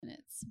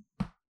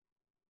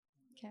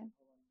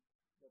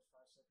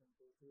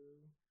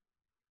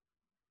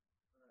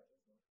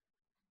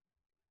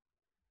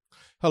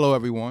Hello,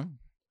 everyone.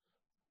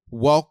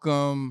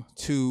 Welcome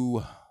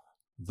to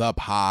The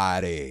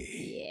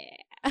Podi.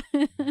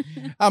 Yeah.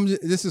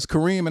 This is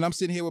Kareem, and I'm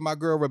sitting here with my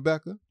girl,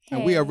 Rebekah,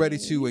 and we are ready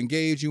to Hey.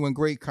 engage you in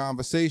great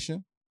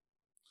conversation.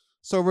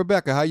 So,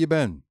 Rebekah, how you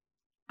been?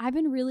 I've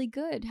been really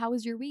good. How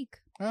was your week?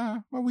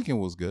 My weekend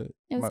was good.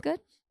 It was good?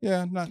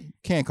 Yeah,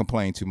 can't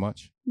complain too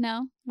much.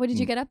 No? What did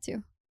you Mm. get up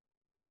to?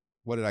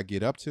 What did I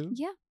get up to?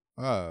 Yeah.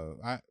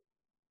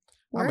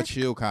 I'm a Work?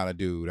 chill kind of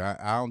dude.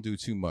 I don't do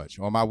too much.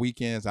 On my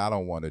weekends, I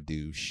don't want to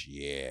do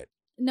shit.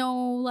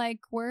 No, like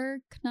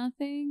work,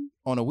 nothing?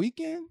 On a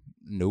weekend?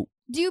 Nope.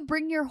 Do you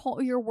bring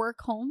your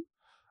work home?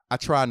 I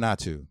try not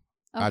to.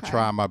 I Okay.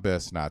 try my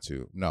best not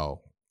to.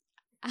 No.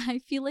 I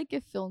feel like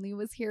if Philney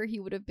was here, he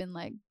would have been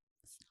like,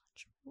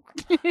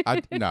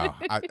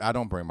 I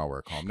don't bring my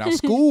work home. Now,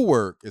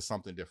 schoolwork is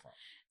something different.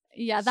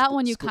 Yeah, that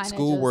one you kind of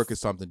Schoolwork is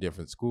something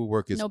different.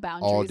 Schoolwork is no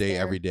boundaries all day,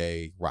 there. every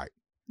day, right?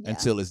 Yeah.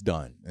 Until it's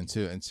done.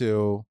 Until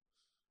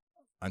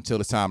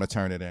it's time to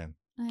turn it in.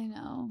 I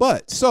know.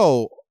 But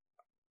so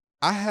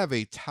I have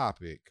a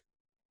topic.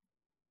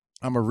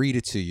 I'm gonna read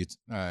it to you,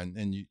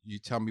 and you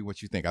tell me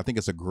what you think. I think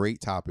it's a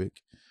great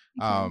topic.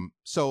 Okay.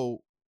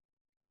 So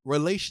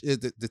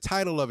the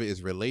title of it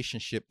is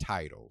relationship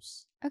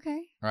titles,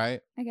 Okay, right?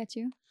 I get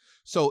you.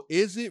 So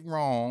is it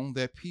wrong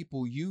that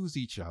people use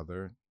each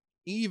other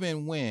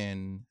even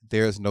when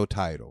there's no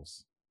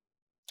titles?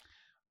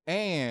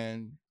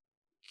 And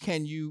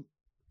can you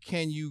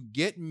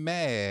get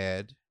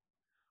mad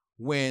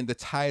when the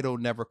title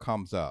never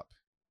comes up,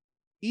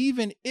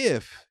 even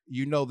if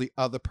you know the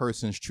other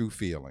person's true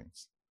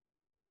feelings?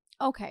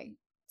 Okay,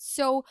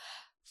 so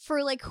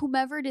for like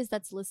whomever it is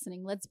that's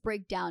listening, let's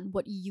break down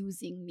what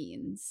using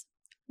means.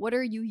 What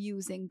are you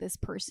using this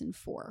person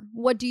for?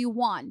 What do you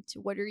want?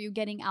 What are you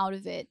getting out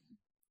of it?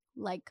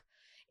 Like,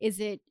 is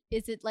it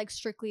like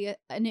strictly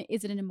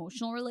is it an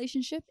emotional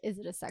relationship? Is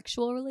it a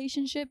sexual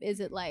relationship? Is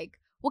it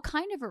like, what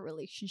kind of a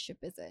relationship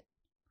is it?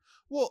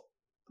 Well,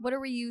 what are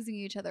we using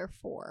each other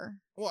for?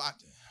 Well,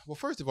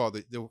 first of all,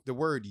 the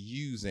word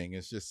using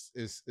is just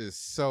is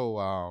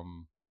so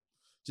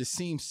just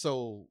seems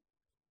so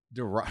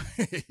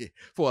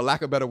for a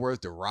lack of better words,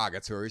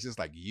 derogatory. It's just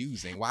like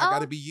using. Why I got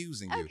to be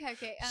using you?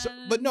 Okay.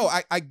 But no,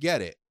 I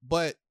get it.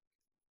 But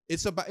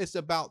it's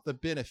about the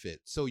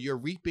benefit. So you're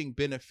reaping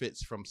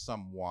benefits from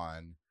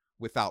someone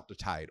without the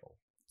title.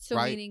 So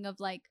right? meaning of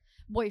like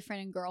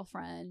boyfriend and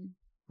girlfriend.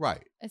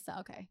 Right. It's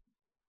okay.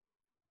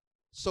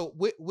 So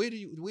where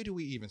do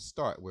we even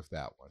start with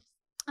that one?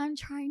 I'm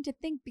trying to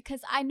think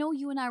because I know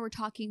you and I were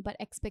talking about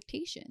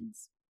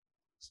expectations.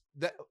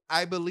 That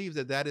I believe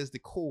that is the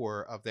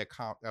core of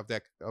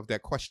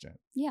that question.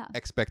 Yeah.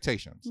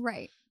 Expectations.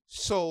 Right.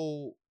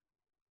 So,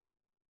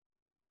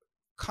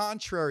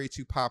 contrary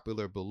to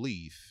popular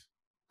belief,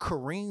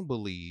 Kareem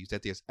believes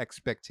that there's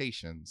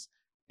expectations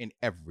in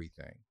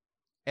everything.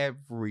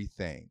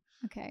 Everything.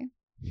 Okay.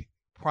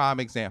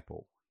 Prime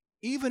example.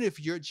 Even if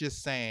you're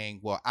just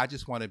saying, well, I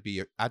just want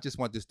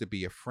this to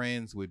be a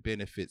friends with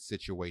benefits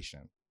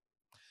situation.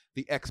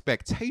 The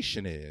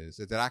expectation is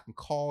that I can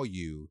call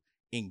you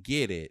and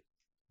get it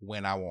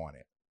when I want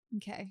it.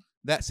 Okay.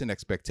 That's an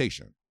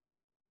expectation,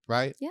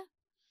 right? Yeah.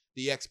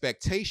 The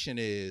expectation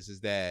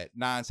is that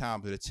 9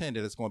 times out of 10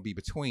 that it's going to be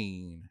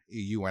between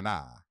you and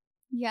I.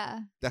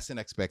 Yeah. That's an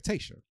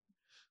expectation.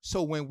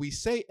 So when we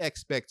say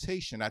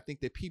expectation, I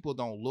think that people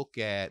don't look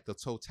at the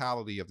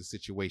totality of the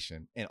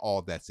situation and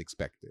all that's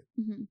expected,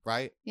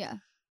 right? Yeah.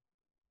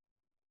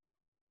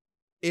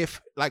 If,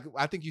 like,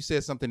 I think you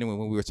said something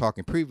when we were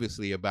talking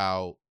previously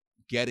about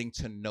getting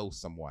to know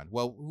someone.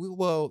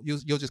 Well,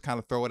 you'll just kind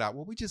of throw it out.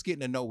 Well, we're just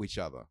getting to know each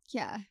other.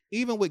 Yeah.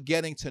 Even with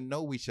getting to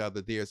know each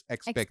other, there's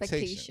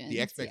expectation. The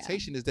Yeah.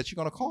 expectation is that you're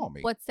going to call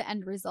me. What's the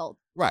end result?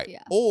 Right.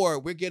 Yeah. Or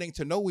we're getting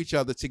to know each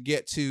other to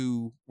get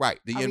to, the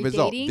Are end we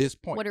result, dating? this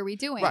point. What are we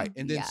doing? Right.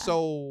 And then Yeah.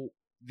 so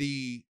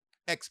the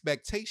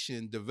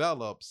expectation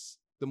develops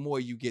the more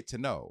you get to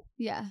know.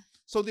 Yeah.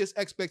 So there's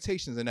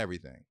expectations in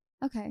everything.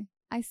 Okay.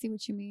 I see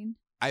what you mean.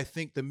 I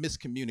think the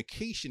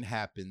miscommunication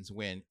happens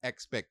when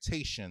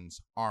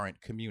expectations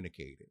aren't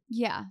communicated.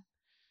 Yeah.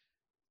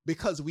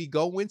 Because we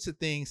go into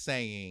things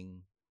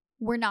saying,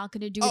 we're not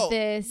going to do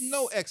this.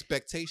 No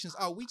expectations.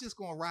 Oh, we just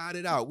going to ride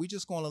it out. We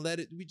just going to let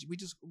it, we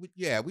just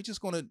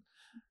going to,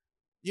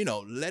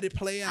 let it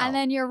play out. And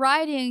then you're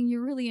riding,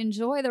 you really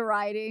enjoy the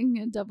riding,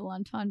 a double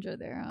entendre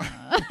there.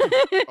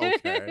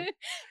 Okay.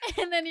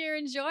 And then you're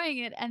enjoying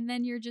it. And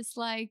then you're just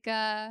like,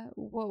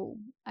 whoa,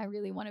 I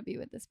really want to be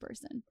with this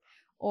person.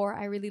 Or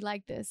I really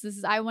like this.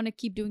 I want to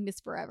keep doing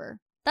this forever.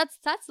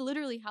 That's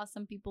literally how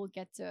some people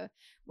get to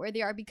where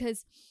they are.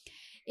 Because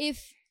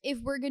if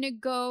we're going to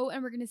go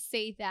and we're going to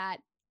say that,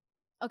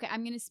 okay,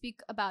 I'm going to speak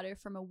about it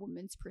from a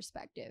woman's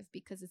perspective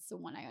because it's the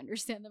one I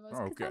understand the most.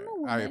 Okay. I'm a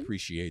woman. I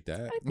appreciate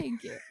that.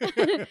 Thank you.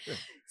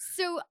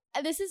 So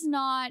this is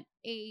not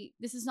a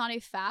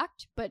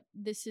fact, but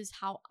this is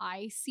how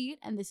I see it.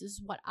 And this is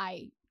what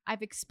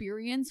I've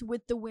experienced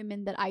with the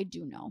women that I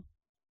do know.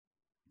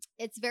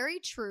 It's very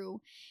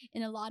true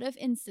in a lot of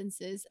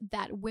instances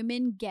that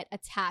women get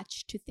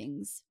attached to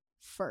things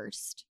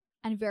first.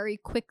 and very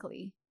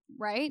quickly,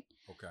 right?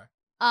 Okay.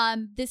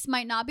 This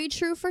might not be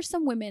true for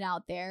some women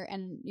out there,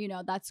 and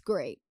that's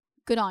great.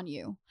 Good on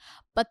you.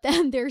 But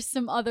then there's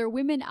some other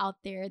women out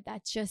there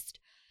that just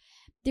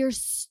they're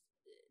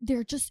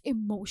just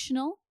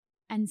emotional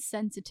and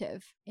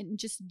sensitive in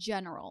just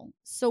general.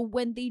 So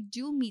when they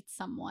do meet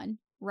someone,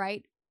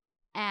 right?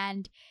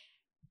 And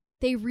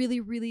they really,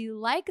 really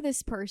like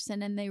this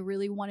person and they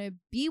really want to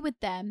be with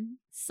them,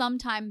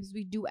 sometimes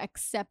we do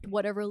accept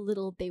whatever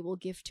little they will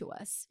give to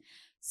us.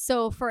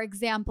 So, for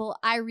example,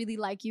 I really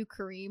like you,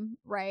 Kareem,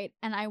 right?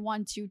 And I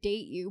want to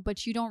date you,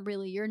 but you don't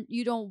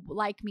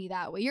like me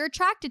that way. You're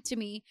attracted to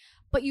me,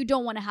 but you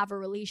don't want to have a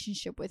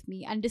relationship with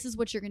me. And this is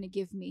what you're going to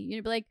give me.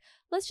 You'd be like,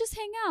 let's just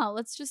hang out.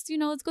 Let's just,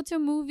 let's go to a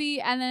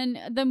movie. And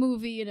then the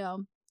movie,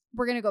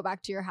 we're going to go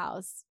back to your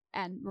house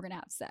and we're going to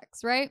have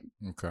sex, right?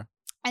 Okay.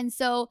 And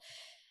so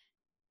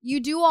you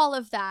do all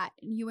of that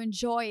and you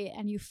enjoy it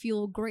and you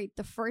feel great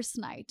the first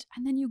night.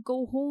 And then you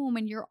go home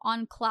and you're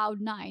on cloud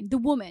nine. The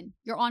woman,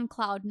 you're on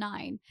cloud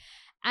nine.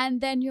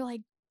 And then you're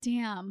like,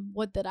 damn,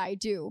 what did I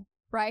do?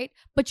 Right?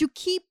 But you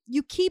keep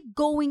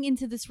going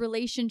into this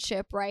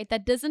relationship, right?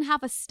 That doesn't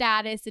have a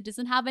status. It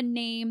doesn't have a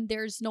name.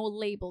 There's no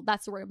label.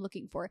 That's the word I'm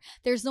looking for.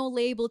 There's no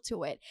label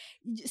to it.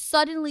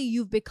 Suddenly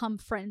you've become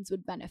friends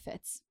with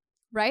benefits.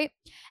 Right?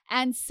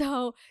 And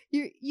so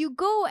you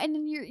go and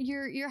then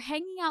you're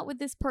hanging out with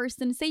this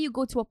person. Say you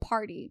go to a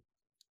party,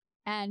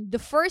 and the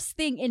first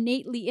thing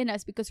innately in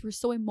us, because we're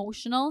so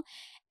emotional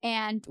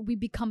and we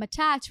become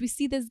attached, we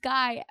see this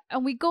guy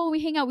and we go and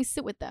we hang out, we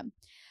sit with them.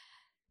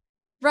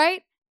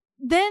 Right?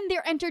 Then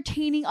they're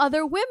entertaining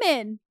other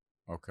women.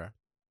 Okay.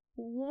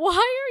 Why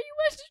are you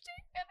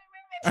entertaining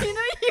other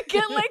women? You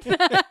get like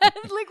that.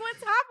 Like,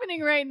 what's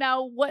happening right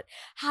now?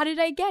 How did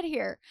I get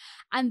here?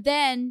 And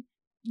then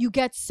you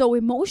get so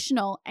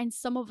emotional, and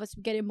some of us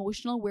get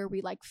emotional where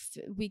we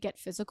we get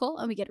physical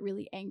and we get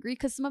really angry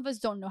because some of us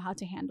don't know how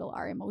to handle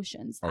our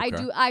emotions.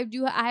 Okay. I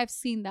have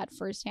seen that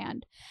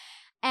firsthand.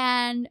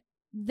 And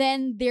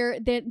then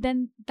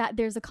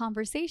there's a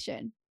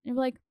conversation and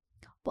we're like,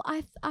 well,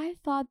 I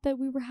thought that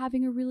we were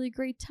having a really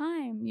great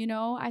time.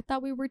 I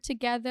thought we were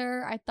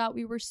together. I thought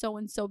we were so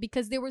and so,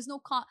 because there was no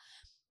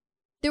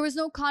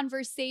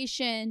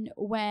conversation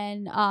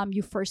when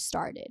you first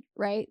started,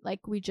 right?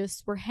 Like, we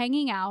just were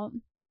hanging out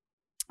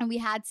and we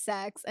had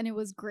sex and it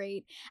was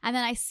great. And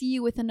then I see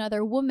you with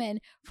another woman.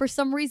 For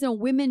some reason,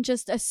 women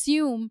just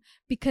assume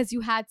because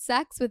you had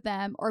sex with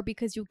them or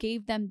because you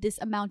gave them this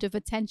amount of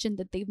attention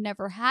that they've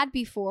never had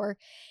before,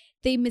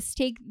 they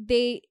mistake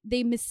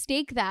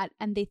that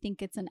and they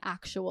think it's an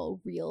actual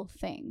real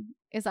thing.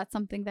 Is that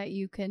something that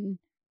you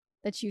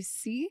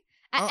see?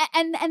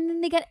 And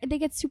then they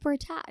get super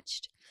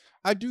attached.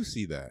 I do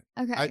see that.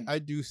 Okay. I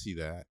do see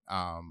that.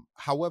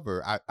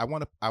 However, I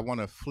want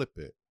to flip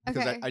it,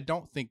 because Okay. I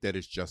don't think that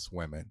it's just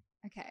women.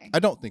 Okay. I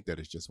don't think that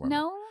it's just women.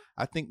 No?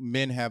 I think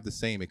men have the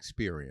same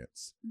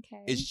experience.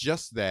 Okay. It's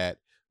just that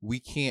we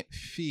can't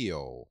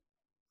feel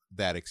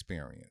that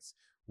experience.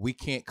 We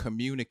can't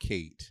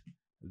communicate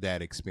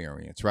that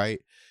experience,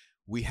 right?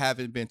 We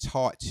haven't been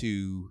taught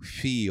to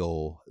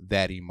feel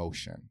that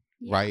emotion,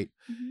 right?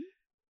 Mm-hmm.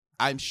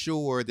 I'm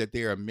sure that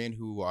there are men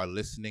who are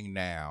listening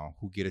now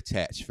who get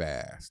attached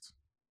fast,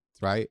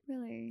 right?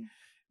 Really?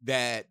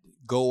 That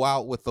go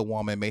out with a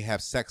woman, may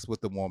have sex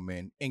with a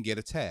woman and get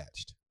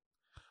attached.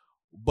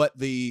 But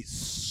the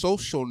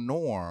social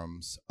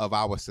norms of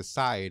our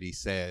society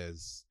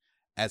says,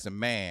 as a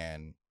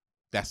man,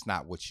 that's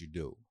not what you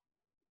do,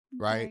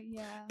 right? Okay,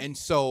 yeah. And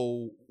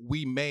so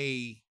we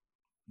may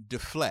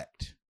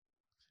deflect.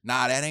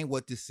 Nah, that ain't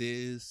what this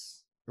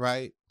is,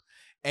 right?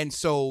 And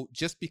so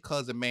just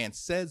because a man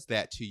says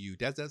that to you,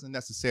 that doesn't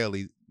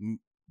necessarily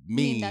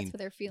mean that's what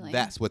they're feeling.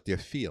 That's what they're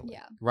feeling,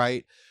 Yeah.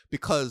 right?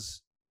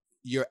 Because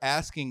you're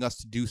asking us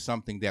to do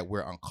something that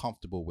we're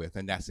uncomfortable with,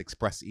 and that's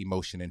express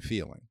emotion and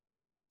feeling.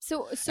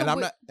 So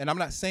I'm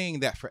not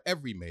saying that for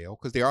every male,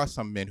 because there are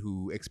some men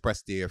who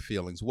express their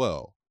feelings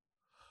well.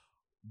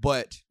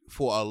 But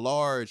for a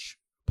large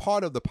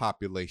part of the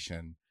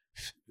population,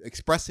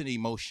 expressing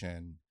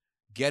emotion,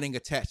 getting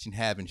attached and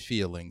having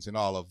feelings and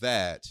all of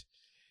that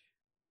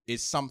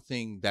is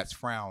something that's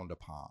frowned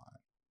upon,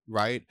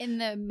 right? in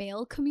the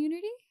male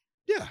community?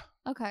 Yeah.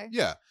 Okay.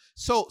 Yeah.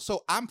 So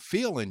I'm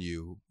feeling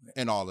you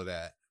and all of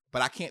that,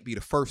 but I can't be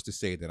the first to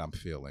say that I'm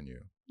feeling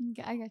you.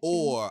 I got you.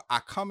 Or I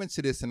come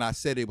into this and I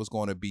said it was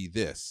going to be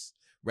this.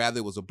 Rather,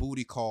 it was a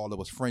booty call. It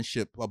was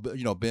friendship, friends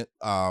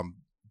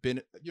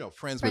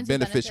with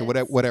benefits or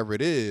whatever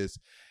it is.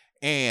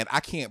 And I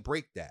can't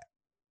break that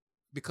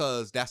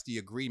because that's the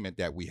agreement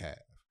that we have.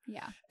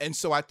 Yeah. And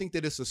so I think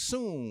that it's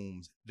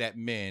assumed that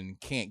men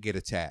can't get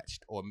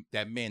attached, or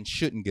that men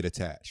shouldn't get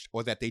attached,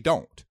 or that they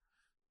don't.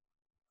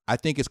 I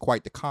think it's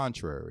quite the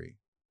contrary.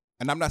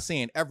 And I'm not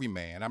saying every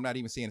man. I'm not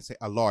even saying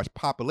a large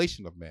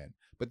population of men.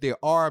 But there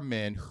are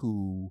men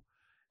who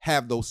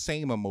have those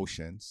same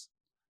emotions.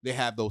 They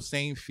have those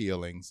same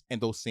feelings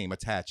and those same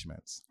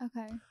attachments.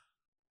 Okay.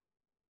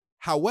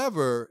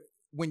 However,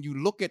 when you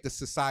look at the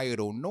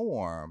societal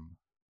norm,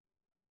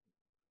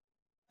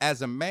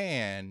 as a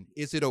man,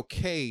 is it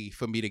okay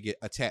for me to get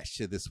attached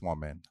to this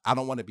woman? I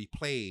don't want to be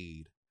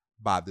played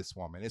by this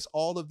woman. It's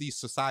all of these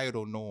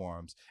societal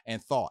norms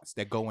and thoughts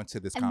that go into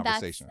this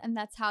conversation.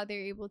 That's how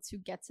they're able to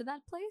get to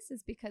that place,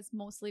 is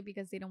mostly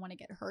because they don't want to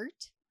get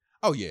hurt.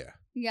 Oh, yeah.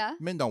 Yeah.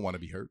 Men don't want to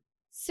be hurt.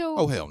 So,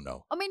 oh, hell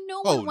no. I mean,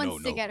 no one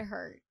wants to get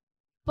hurt.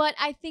 But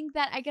I think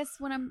that, I guess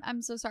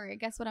I'm so sorry. I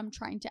guess what I'm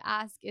trying to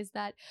ask is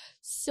that,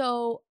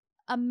 so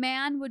a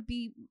man would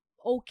be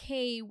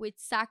okay with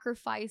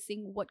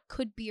sacrificing what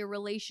could be a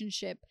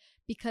relationship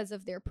because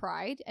of their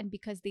pride and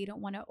because they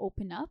don't want to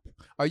open up.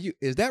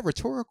 Is that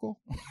rhetorical?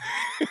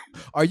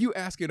 Are you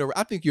asking?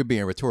 I think you're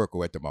being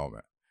rhetorical at the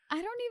moment.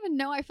 I don't even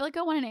know. I feel like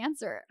I want an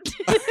answer.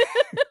 I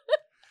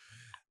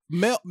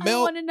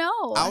want to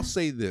know. I'll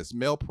say this: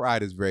 male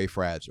pride is very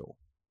fragile.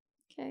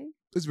 Okay.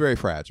 It's very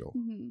fragile.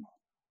 Mm-hmm.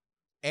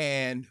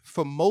 And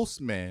for most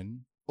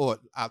men, or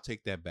I'll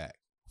take that back,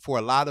 for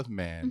a lot of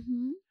men,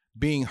 mm-hmm.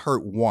 being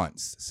hurt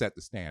once set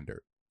the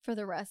standard. For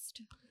the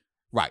rest.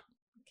 Right.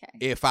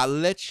 Okay. If I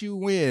let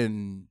you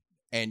in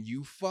and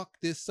you fuck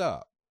this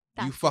up,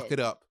 you fuck it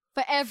up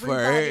for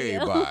everybody.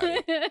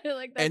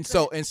 Like, and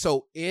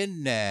so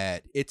in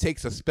that, it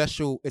takes a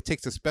special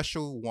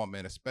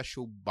woman, a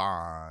special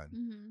bond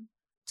mm-hmm.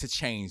 to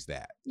change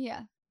that.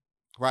 Yeah.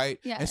 Right?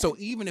 Yeah. And so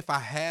even if I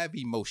have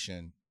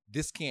emotion,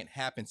 this can't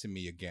happen to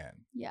me again.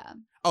 Yeah.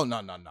 Oh,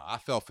 no. I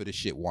fell for this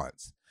shit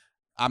once.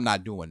 I'm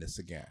not doing this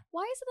again.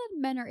 Why is it that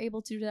men are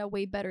able to do that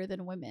way better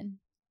than women?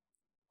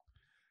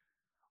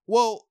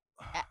 Well,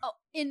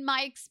 in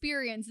my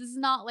experience, this is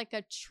not like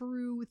a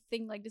true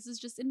thing. Like, this is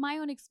just in my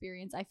own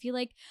experience. I feel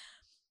like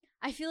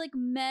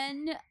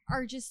men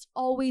are just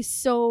always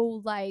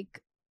so,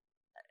 like,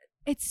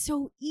 it's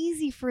so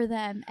easy for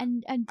them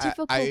and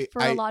difficult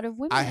for a lot of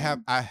women.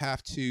 I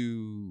have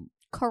to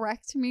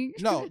correct me.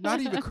 No,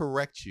 not even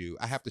correct you.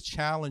 I have to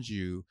challenge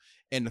you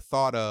in the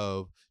thought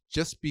of,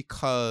 just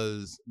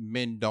because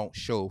men don't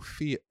show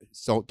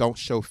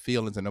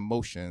feelings and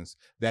emotions,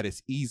 that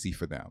it's easy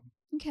for them.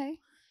 Okay.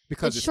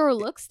 Because it sure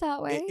looks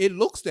that way. It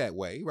looks that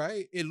way,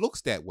 right? It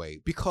looks that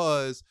way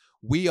because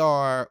we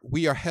are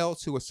held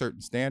to a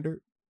certain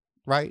standard,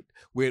 right?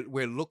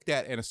 We're looked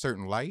at in a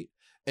certain light.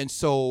 And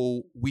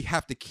so we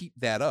have to keep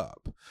that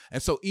up.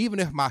 And so even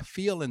if my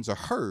feelings are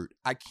hurt,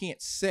 I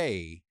can't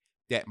say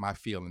that my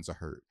feelings are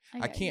hurt.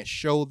 I can't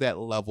show that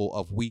level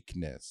of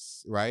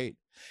weakness, right?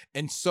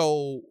 And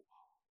so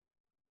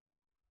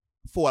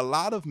for a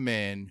lot of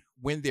men,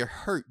 when they're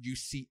hurt, you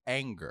see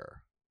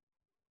anger.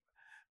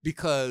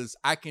 Because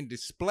I can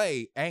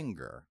display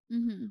anger,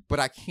 mm-hmm. but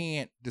I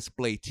can't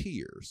display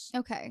tears.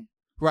 Okay.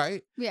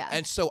 Right? Yeah.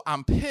 And so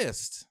I'm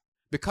pissed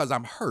because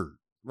I'm hurt,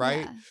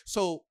 right? Yeah.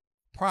 So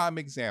prime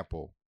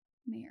example.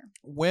 Mayor.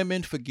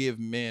 Women forgive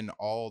men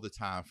all the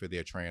time for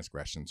their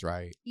transgressions,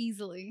 right?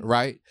 Easily.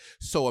 Right?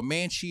 So a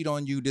man cheat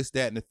on you, this,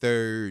 that, and the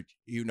third,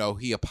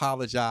 he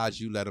apologized,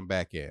 you let him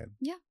back in.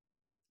 Yeah.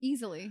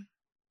 Easily.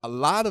 A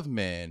lot of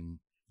men,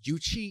 you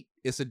cheat,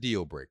 it's a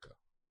deal breaker.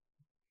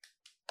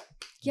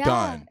 Yeah,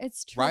 done.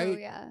 It's true, right?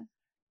 Yeah.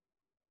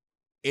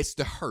 It's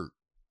the hurt.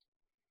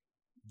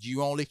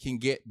 You only can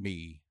get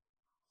me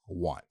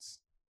once.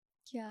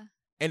 Yeah.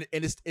 And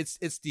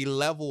it's the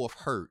level of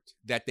hurt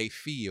that they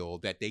feel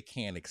that they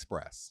can't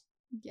express.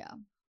 Yeah.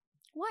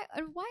 Why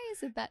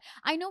is it that,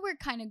 I know we're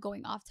kind of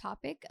going off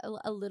topic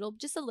a little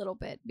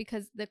bit,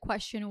 because the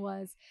question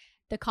was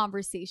the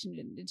conversation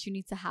that you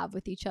need to have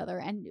with each other,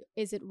 and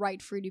is it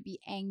right for you to be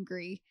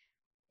angry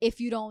if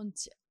you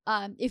don't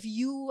if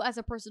you as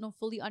a person don't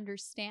fully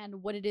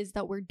understand what it is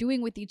that we're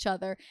doing with each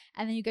other,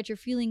 and then you get your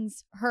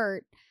feelings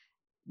hurt,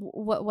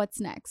 what's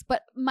next?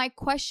 But my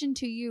question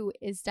to you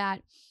is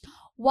that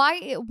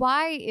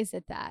why is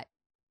it that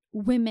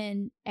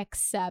women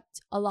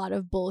accept a lot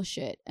of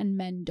bullshit and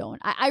men don't?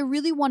 I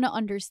really want to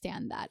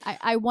understand that.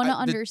 I want to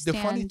understand.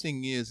 The funny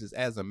thing is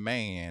as a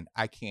man,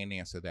 I can't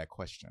answer that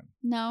question.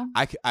 No.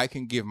 I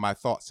can give my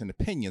thoughts and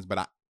opinions,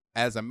 but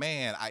as a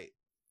man,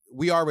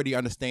 we already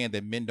understand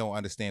that men don't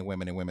understand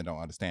women and women don't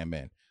understand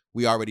men.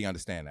 We already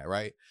understand that,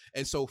 right?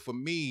 And so for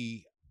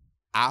me,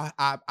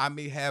 I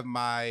may have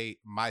my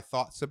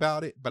thoughts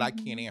about it, but mm-hmm.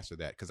 I can't answer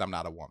that because I'm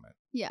not a woman.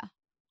 Yeah.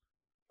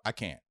 I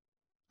can't.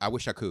 I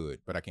wish I could,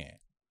 but I can't.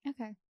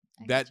 Okay.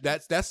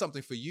 That's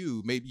something for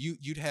you. Maybe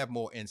you'd have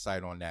more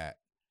insight on that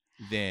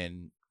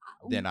than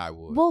I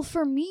would. Well,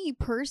 for me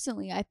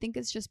personally, I think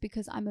it's just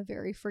because I'm a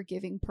very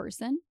forgiving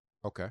person.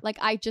 Okay. Like,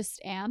 I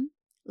just am.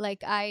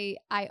 Like, I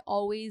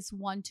always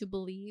want to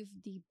believe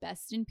the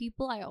best in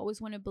people. I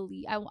always want to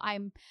believe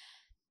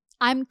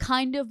I'm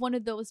kind of one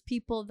of those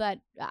people that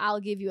I'll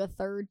give you a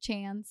third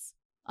chance,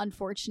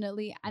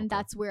 unfortunately. And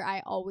that's where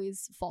I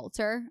always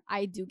falter.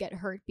 I do get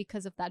hurt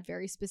because of that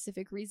very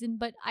specific reason,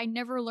 but I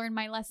never learned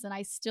my lesson.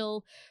 I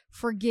still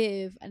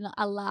forgive and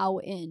allow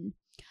in.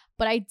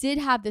 But I did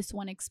have this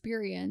one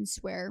experience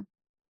where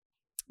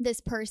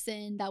this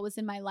person that was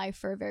in my life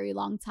for a very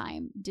long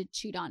time did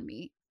cheat on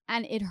me,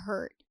 and it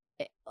hurt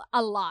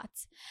a lot.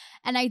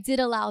 And I did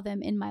allow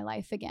them in my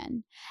life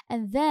again.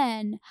 And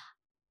then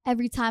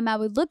every time I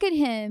would look at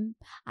him,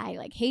 I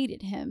like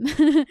hated him.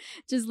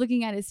 Just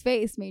looking at his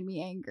face made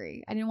me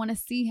angry. I didn't want to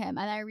see him.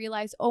 And I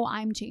realized, oh,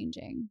 I'm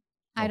changing.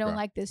 I don't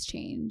like this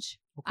change.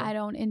 Okay. I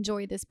don't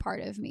enjoy this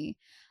part of me.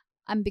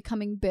 I'm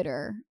becoming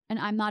bitter, and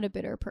I'm not a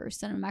bitter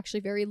person. I'm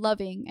actually very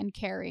loving and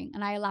caring,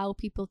 and I allow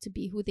people to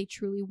be who they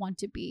truly want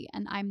to be.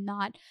 And I'm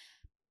not,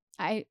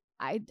 I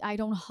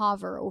don't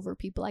hover over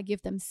people. I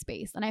give them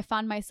space. And I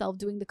found myself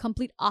doing the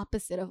complete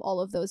opposite of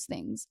all of those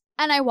things.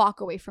 And I walk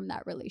away from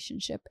that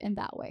relationship in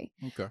that way.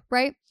 Okay.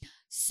 Right?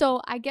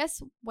 So I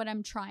guess what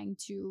I'm trying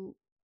to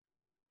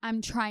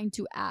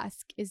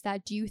ask is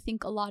that, do you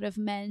think a lot of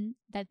men,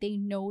 that they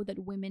know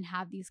that women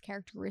have these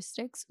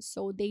characteristics,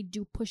 so they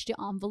do push the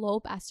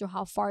envelope as to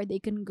how far they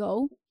can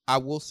go? I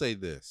will say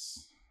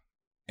this,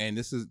 and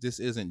this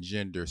isn't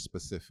gender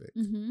specific.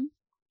 Mm-hmm.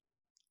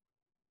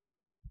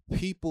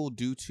 People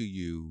do to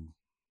you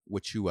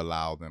what you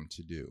allow them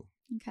to do.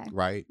 Okay.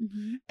 Right?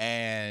 Mm-hmm.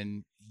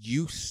 And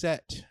you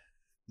set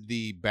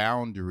the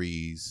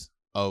boundaries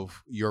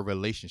of your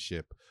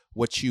relationship,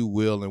 what you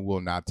will and will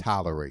not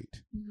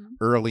tolerate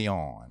early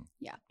on.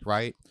 Yeah.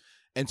 Right?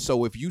 And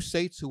so if you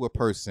say to a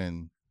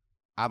person,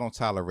 I don't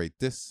tolerate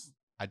this,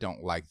 I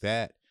don't like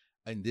that,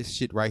 and this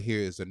shit right here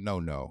is a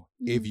no-no.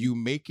 If you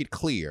make it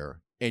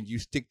clear and you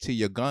stick to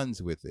your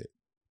guns with it,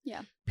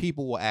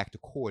 people will act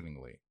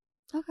accordingly.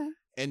 Okay.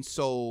 And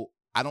so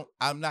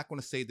I'm not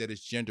going to say that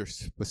it's gender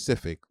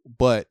specific,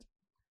 but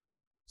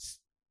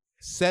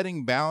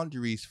setting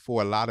boundaries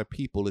for a lot of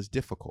people is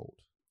difficult.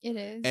 It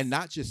is. And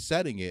not just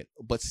setting it,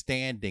 but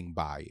standing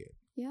by it.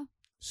 Yeah.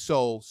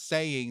 So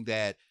saying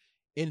that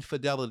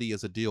infidelity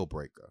is a deal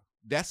breaker,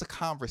 that's a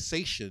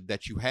conversation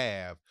that you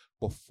have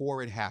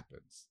before it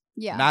happens.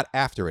 Yeah. Not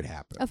after it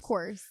happens. Of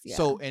course. Yeah.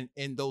 So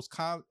in those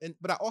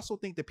but I also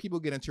think that people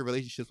get into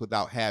relationships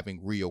without having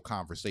real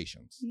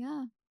conversations.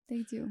 Yeah,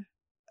 they do.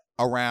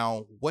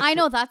 Around what I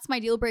know that's my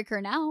deal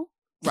breaker now.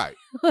 Right.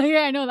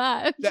 Yeah, I know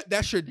that.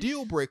 That's your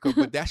deal breaker,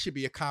 but that should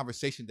be a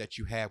conversation that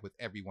you have with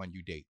everyone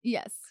you date.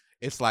 Yes.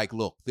 It's like,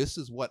 look, this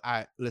is what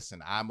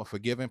I'm a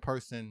forgiving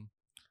person.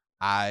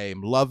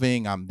 I'm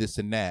loving, I'm this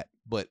and that,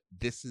 but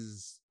this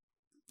is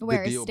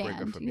where the deal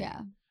breaker for me.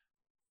 Yeah.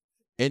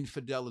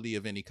 Infidelity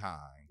of any kind.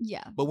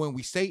 Yeah. But when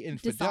we say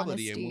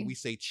infidelity Dishonesty. and when we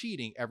say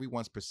cheating,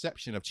 everyone's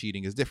perception of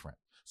cheating is different.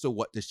 So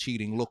what does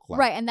cheating look like?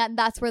 Right. And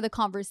that's where the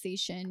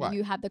conversation, Right.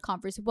 you have the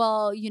conversation.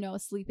 Well,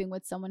 sleeping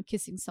with someone,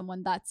 kissing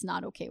someone, that's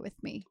not okay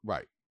with me.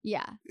 Right.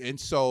 Yeah. And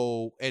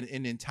so, and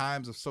in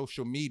times of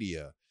social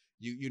media,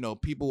 you know,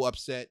 people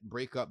upset,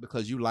 break up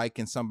because you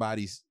liking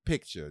somebody's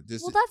picture.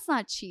 That's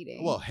not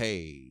cheating. Well,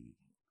 hey,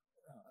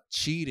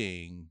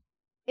 cheating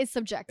is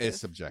subjective. It's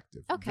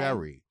subjective. Okay.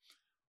 Very.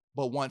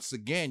 But once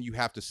again, you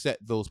have to set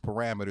those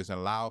parameters and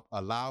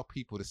allow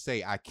people to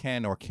say, I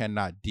can or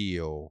cannot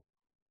deal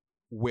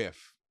with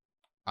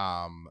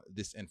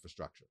this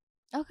infrastructure.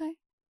 Okay.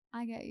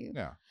 I get you.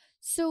 Yeah.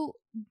 So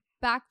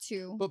back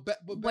to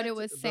what it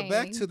was saying.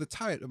 Back to the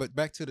title. But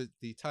back to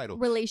the title.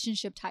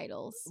 Relationship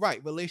titles.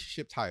 Right.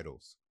 Relationship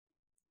titles.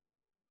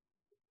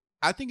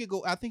 I think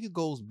it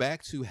goes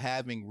back to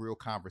having real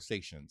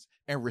conversations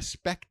and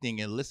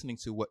respecting and listen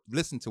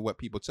to what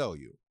people tell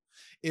you.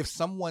 If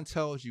someone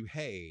tells you,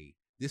 "Hey,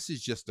 this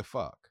is just a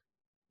fuck,"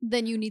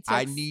 then you need to.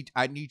 I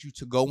need you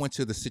to go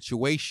into the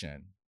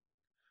situation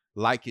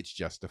like it's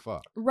just a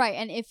fuck. Right,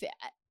 and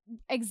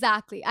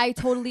exactly, I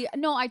totally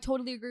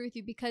agree with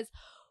you, because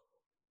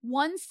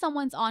once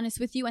someone's honest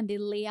with you and they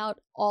lay out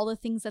all the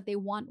things that they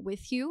want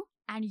with you,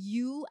 and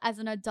you as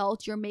an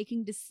adult, you're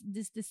making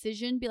this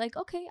decision, be like,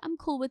 okay, I'm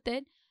cool with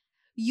it.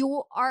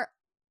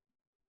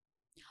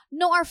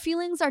 Our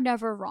feelings are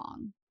never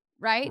wrong,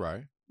 right?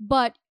 Right.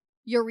 But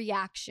your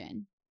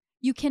reaction,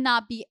 you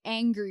cannot be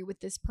angry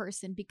with this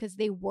person because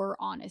they were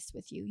honest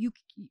with you.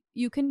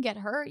 You can get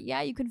hurt.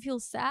 Yeah, you can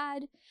feel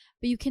sad,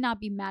 but you cannot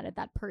be mad at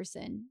that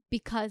person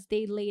because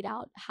they laid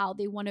out how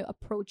they want to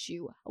approach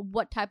you,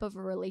 what type of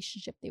a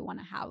relationship they want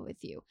to have with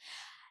you.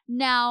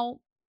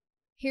 Now,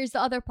 here's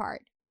the other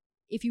part.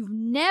 If you've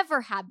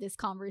never had this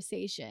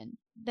conversation,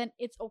 then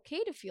it's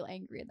okay to feel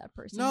angry at that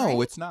person. No,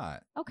 right? It's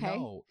not. Okay.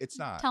 No, it's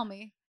not. Tell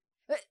me.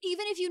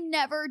 Even if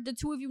the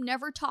two of you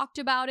never talked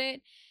about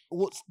it.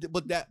 Well,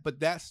 but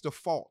that's the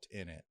fault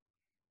in it.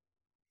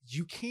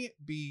 You can't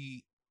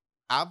be.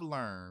 I've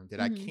learned that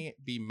I can't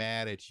be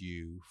mad at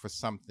you for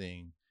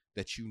something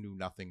that you knew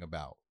nothing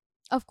about.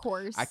 Of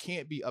course. I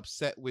can't be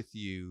upset with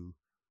you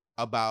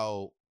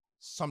about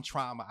some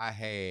trauma I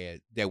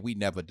had that we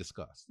never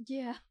discussed.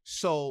 Yeah.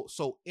 So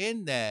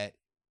in that,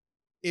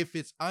 if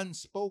it's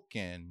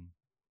unspoken,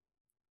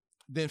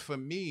 then for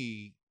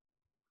me,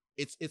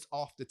 it's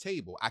off the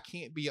table. I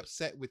can't be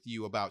upset with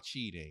you about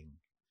cheating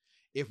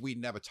if we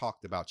never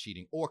talked about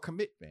cheating or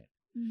commitment.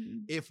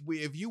 Mm-hmm.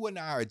 If you and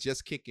I are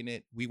just kicking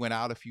it, we went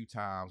out a few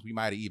times, we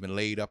might have even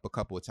laid up a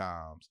couple of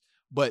times,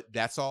 but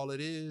that's all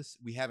it is.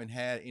 We haven't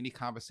had any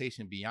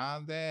conversation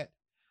beyond that.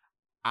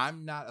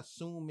 I'm not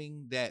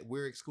assuming that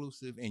we're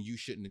exclusive, and you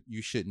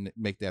shouldn't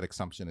make that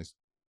assumption as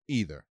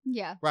either.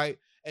 Yeah. Right.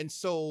 And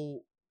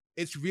so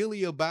it's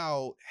really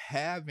about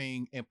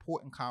having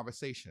important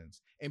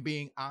conversations and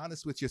being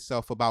honest with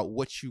yourself about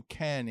what you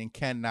can and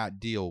cannot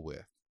deal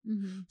with.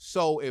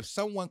 So if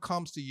someone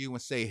comes to you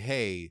and say,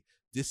 hey,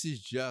 this is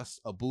just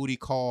a booty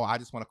call, I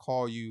just want to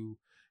call you,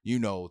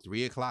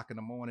 3:00 in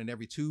the morning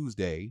every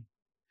Tuesday,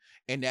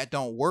 and that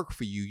don't work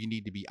for you, you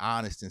need to be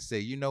honest and say,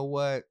 you know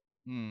what?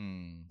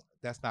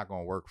 That's not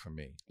going to work for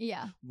me.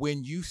 Yeah.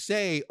 When you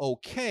say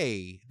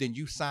okay, then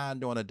you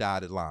signed on a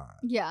dotted line.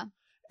 Yeah.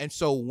 And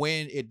so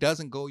when it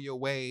doesn't go your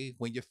way,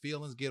 when your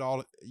feelings get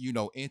all,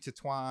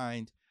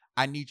 intertwined,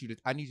 I need you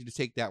to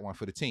take that one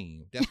for the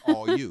team. That's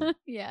all you.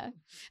 Yeah.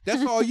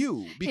 That's all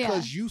you,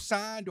 because you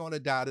signed on a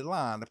dotted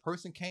line. The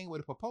person came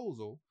with a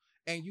proposal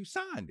and you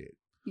signed it.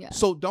 Yeah.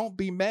 So don't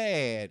be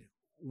mad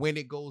when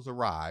it goes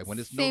awry, when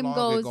it's no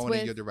longer going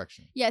in your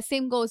direction. Yeah.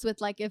 Same goes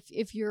with like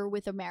if you're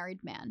with a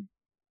married man.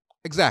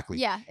 Exactly.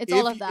 Yeah, it's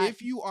all of that.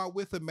 If you are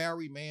with a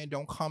married man,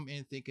 don't come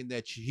in thinking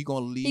that he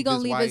gonna leave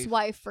his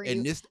wife for you.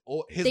 And his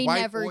They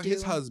wife never or do.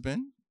 his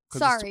husband.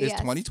 Sorry, it's yes.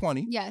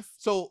 2020. Yes.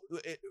 So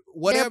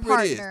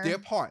whatever it is, partner. their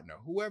partner,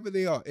 whoever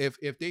they are,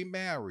 if they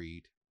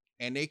married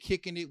and they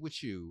kicking it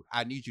with you,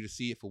 I need you to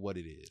see it for what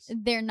it is.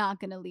 They're not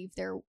gonna leave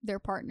their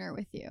partner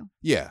with you.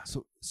 Yeah.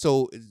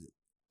 So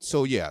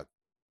yeah,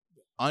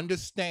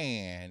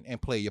 understand and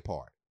play your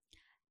part.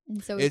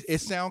 And so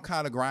it sounds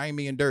kind of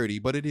grimy and dirty,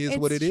 but it is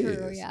what it true,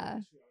 is. Yeah.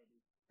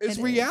 It's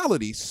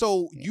reality.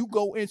 So you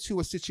go into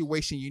a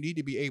situation, you need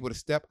to be able to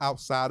step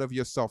outside of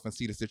yourself and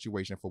see the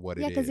situation for what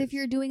it is. Yeah, because if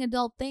you're doing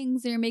adult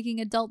things and you're making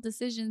adult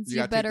decisions,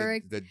 you better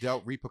take the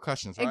adult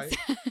repercussions, right?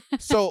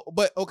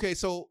 But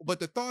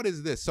the thought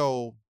is this.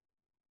 So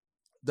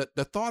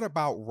the thought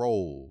about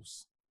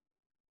roles.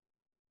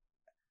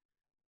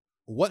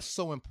 What's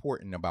so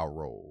important about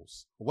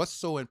roles? What's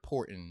so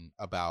important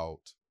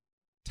about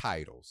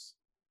titles?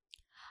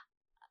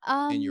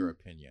 In your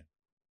opinion?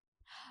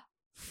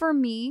 For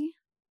me,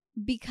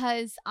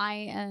 because I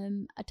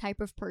am a type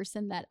of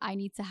person that I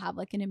need to have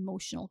like an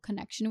emotional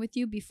connection with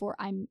you before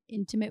I'm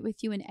intimate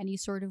with you in any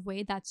sort of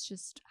way. That's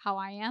just how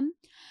I am.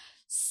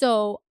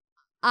 So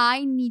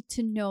I need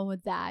to know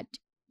that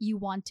you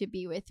want to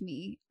be with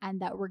me and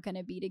that we're going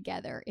to be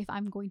together if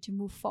I'm going to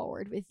move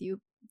forward with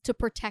you, to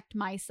protect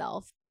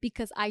myself,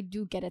 because I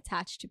do get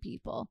attached to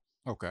people.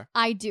 Okay.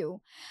 I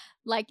do.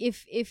 Like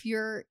if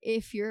you're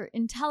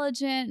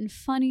intelligent and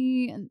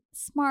funny and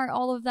smart,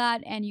 all of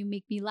that, and you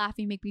make me laugh,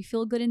 you make me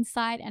feel good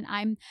inside, and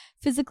I'm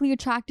physically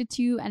attracted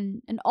to you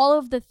and all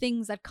of the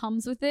things that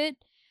comes with it,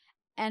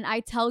 and I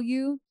tell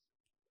you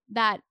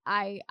that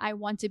I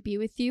want to be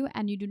with you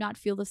and you do not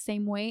feel the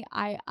same way,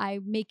 I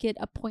make it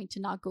a point to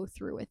not go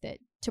through with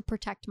it, to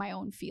protect my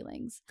own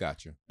feelings.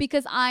 Gotcha.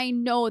 Because I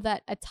know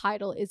that a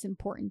title is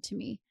important to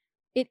me.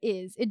 It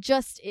is. It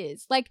just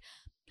is. Like,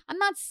 I'm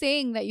not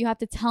saying that you have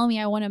to tell me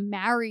I want to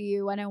marry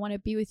you and I want to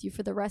be with you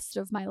for the rest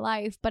of my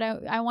life, but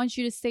I want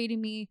you to say to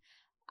me,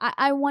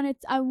 I want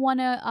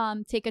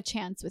to take a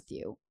chance with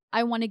you.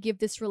 I want to give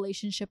this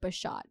relationship a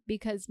shot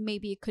because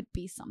maybe it could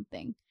be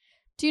something.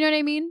 Do you know what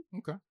I mean?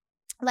 Okay.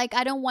 Like,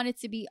 I don't want it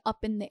to be up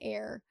in the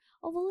air.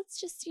 Oh, well, let's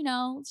just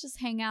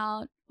hang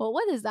out. Well,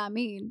 what does that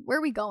mean? Where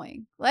are we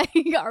going? Like,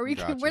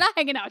 we're not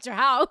hanging out at your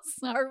house,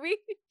 are we?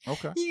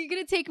 Okay. You're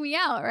going to take me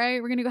out, right?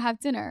 We're going to go have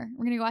dinner.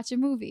 We're going to go watch a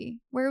movie.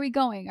 Where are we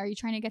going? Are you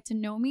trying to get to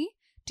know me?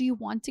 Do you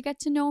want to get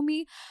to know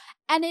me?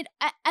 And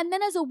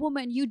then as a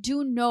woman, you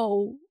do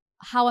know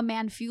how a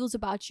man feels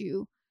about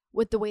you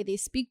with the way they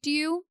speak to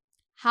you,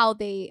 how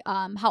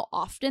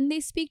often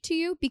they speak to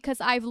you, because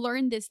I've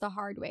learned this the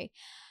hard way.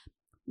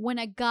 When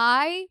a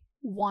guy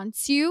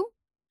wants you,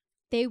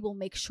 they will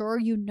make sure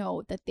you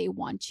know that they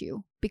want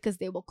you, because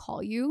they will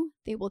call you,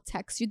 they will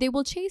text you, they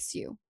will chase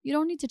you. You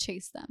don't need to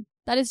chase them.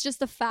 That is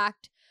just a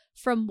fact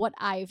from what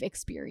I've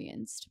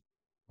experienced.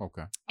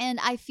 Okay. And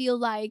I feel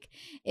like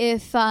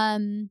if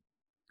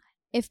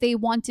they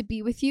want to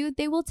be with you,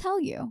 they will tell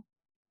you.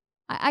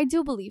 I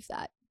do believe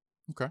that.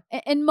 Okay.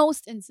 In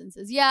most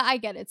instances. Yeah, I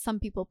get it. Some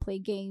people play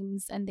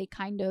games and they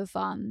kind of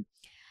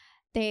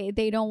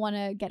they don't want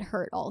to get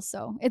hurt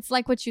also. It's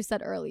like what you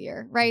said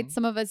earlier, right? Mm-hmm.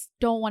 Some of us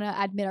don't want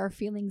to admit our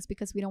feelings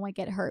because we don't want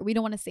to get hurt. We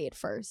don't want to say it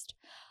first.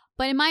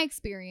 But in my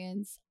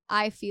experience,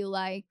 I feel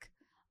like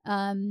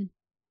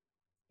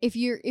if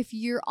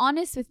you're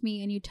honest with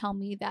me and you tell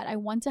me that I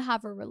want to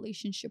have a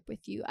relationship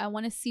with you, I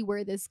want to see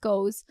where this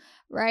goes,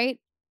 right?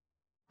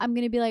 I'm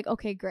going to be like,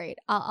 okay, great.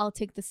 I'll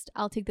take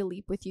the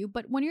leap with you.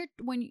 But when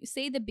you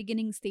say the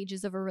beginning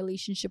stages of a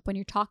relationship, when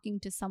you're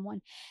talking to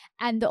someone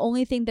and the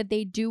only thing that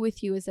they do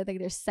with you is that, like,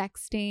 they're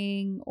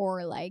sexting,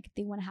 or like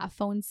they want to have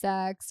phone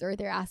sex, or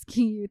they're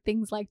asking you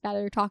things like that,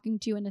 or talking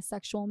to you in a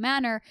sexual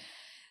manner,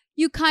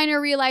 you kind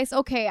of realize,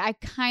 okay, I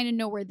kind of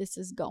know where this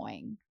is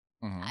going.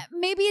 Mm-hmm.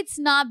 Maybe it's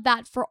not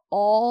that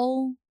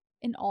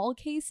in all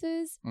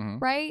cases, mm-hmm.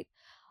 right?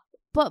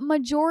 But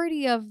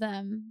majority of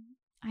them,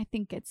 I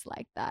think it's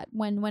like that.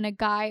 When a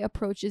guy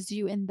approaches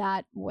you in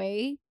that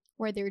way,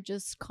 where they're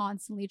just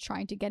constantly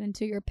trying to get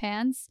into your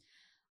pants,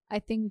 I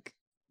think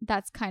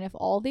that's kind of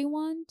all they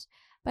want.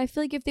 But I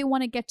feel like if they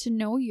want to get to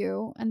know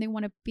you and they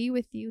want to be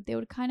with you, they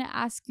would kind of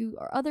ask you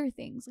other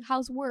things. Like,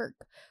 how's work?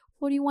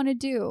 What do you want to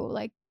do?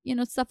 Like,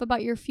 stuff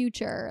about your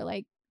future,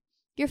 like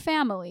your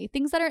family,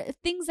 things that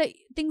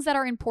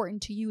are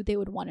important to you. They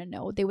would want to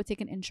know. They would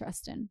take an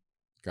interest in.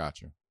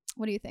 Gotcha.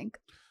 What do you think?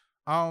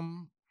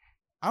 I'm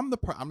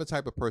the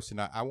type of person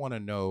I want to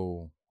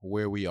know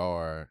where we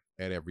are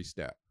at every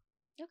step.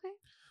 Okay.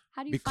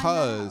 How do you find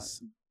that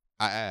out?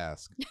 I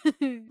ask.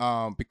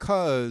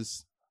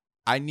 Because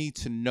I need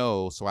to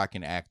know so I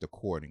can act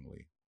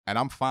accordingly. And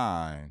I'm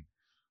fine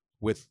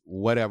with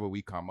whatever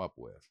we come up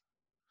with.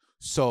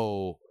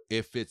 So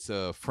if it's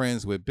a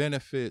friends with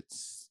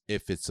benefits,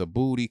 if it's a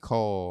booty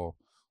call,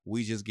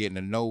 we just getting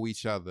to know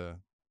each other,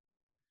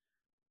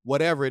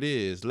 whatever it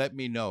is, let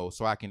me know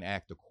so I can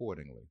act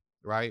accordingly,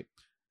 right?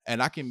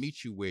 And I can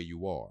meet you where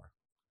you are.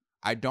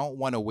 I don't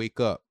want to wake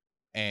up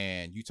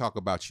and you talk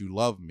about you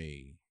love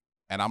me,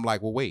 and I'm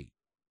like, well, wait.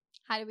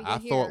 How did we get I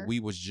here? thought we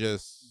was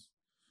just,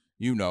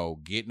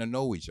 getting to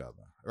know each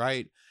other,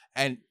 right?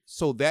 And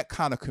so that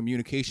kind of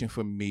communication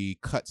for me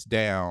cuts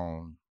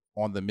down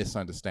on the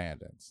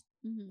misunderstandings,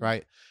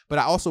 right? But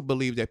I also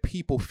believe that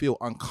people feel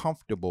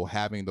uncomfortable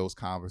having those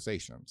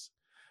conversations.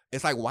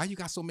 It's like, why you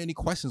got so many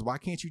questions? Why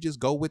can't you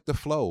just go with the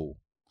flow?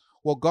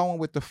 Well, going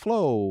with the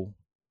flow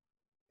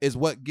is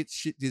what gets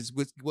shit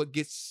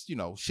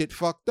shit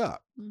fucked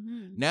up.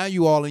 Now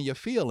you all in your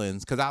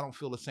feelings because I don't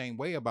feel the same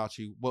way about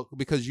you. Well,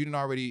 because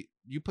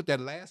you put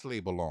that last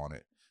label on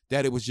it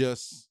that it was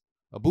just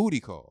a booty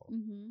call.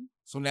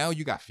 So now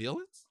you got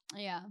feelings?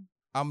 Yeah.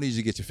 I'm gonna need you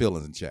to get your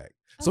feelings in check.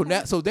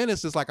 Okay. So then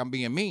it's just like I'm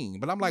being mean.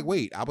 But I'm like,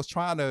 wait, I was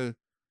trying to,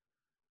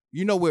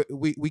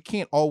 we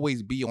can't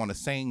always be on the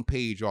same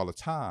page all the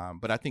time.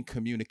 But I think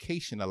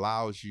communication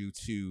allows you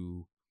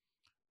to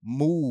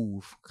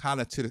move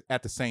kind of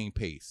at the same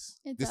pace.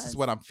 This is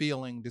what I'm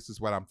feeling. This is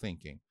what I'm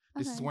thinking.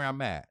 This is where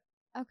I'm at.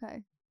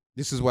 Okay.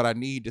 This is what I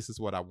need. This is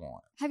what I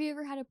want. Have you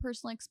ever had a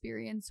personal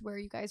experience where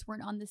you guys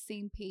weren't on the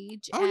same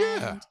page?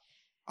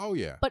 Oh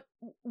yeah. But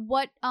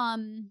what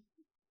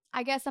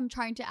I guess I'm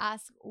trying to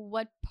ask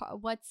what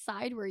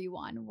side were you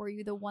on? Were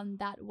you the one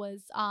that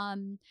was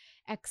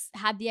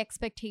had the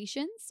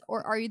expectations,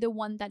 or are you the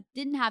one that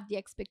didn't have the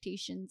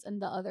expectations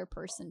and the other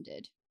person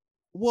did?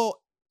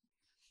 Well,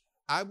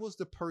 I was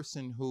the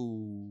person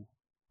who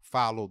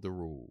followed the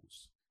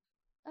rules.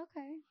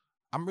 Okay.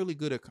 I'm really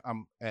good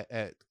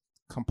at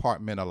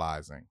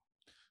compartmentalizing.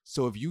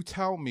 So if you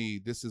tell me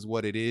this is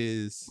what it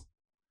is,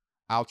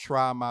 I'll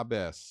try my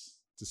best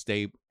to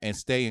stay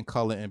in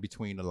color in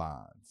between the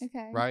lines.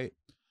 Okay. Right?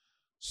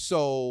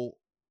 So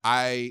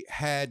I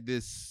had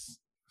this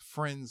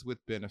friends with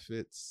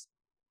benefits.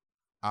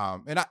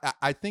 And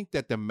I think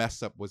that the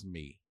mess up was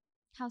me.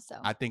 How so?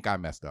 I think I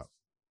messed up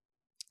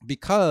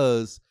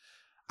because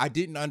I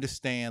didn't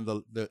understand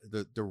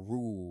the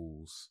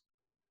rules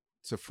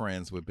to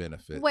friends with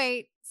benefits.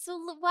 Wait, so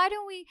why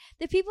don't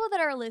the people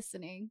that are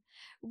listening,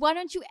 why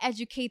don't you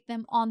educate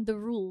them on the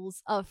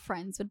rules of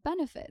friends with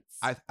benefits?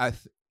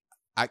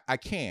 I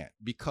can't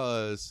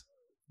because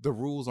the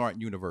rules aren't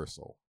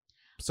universal,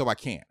 so I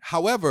can't.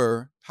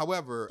 However,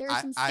 there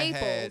are some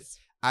staples.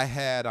 I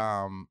had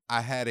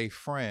a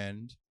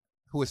friend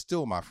who is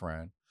still my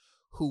friend,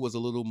 who was a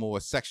little more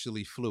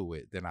sexually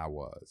fluid than I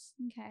was.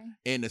 Okay.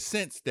 In the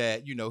sense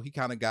that, he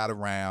kind of got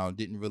around,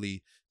 didn't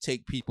really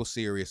take people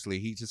seriously.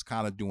 He just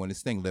kind of doing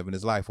his thing, living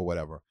his life or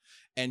whatever.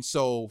 And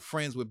so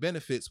friends with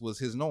benefits was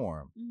his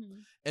norm.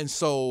 And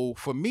so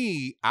for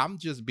me, I'm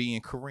just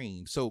being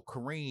Kareem. So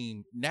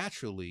Kareem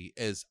naturally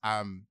is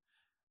I'm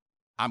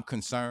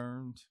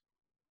concerned,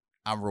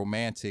 I'm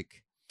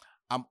romantic,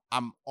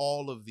 I'm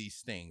all of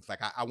these things.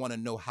 Like I want to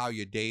know how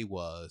your day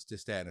was,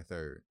 this, that, and the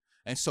third.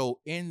 And so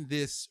in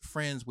this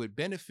friends with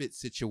benefits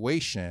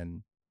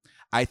situation,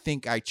 I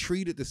think I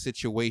treated the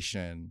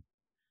situation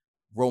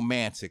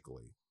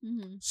romantically.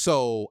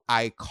 So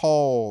I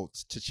called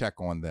to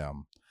check on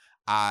them.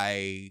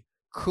 I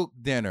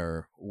cooked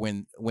dinner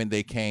when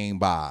they came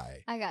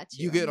by. I got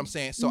you. You get what I'm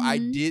saying? So I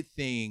did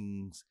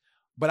things,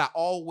 but I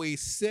always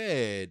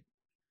said,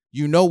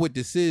 you know what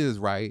this is,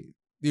 right?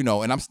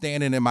 And I'm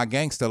standing in my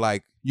gangster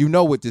like, you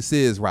know what this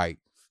is, right?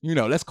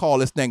 Let's call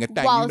this thing a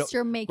thing. Whilst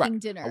you're making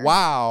dinner.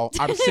 Wow,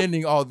 I'm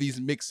sending all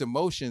these mixed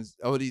emotions,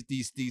 all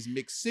these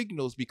mixed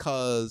signals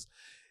because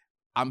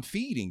I'm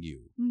feeding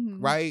you,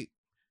 right?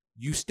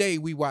 You stay,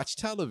 we watch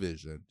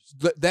television,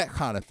 that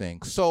kind of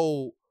thing.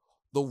 So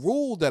the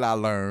rule that I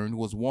learned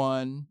was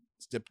one,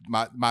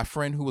 my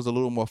friend who was a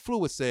little more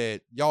fluid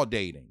said, y'all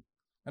dating.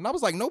 And I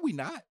was like, no, we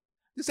not.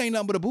 This ain't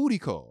nothing but a booty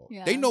call.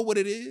 Yeah. They know what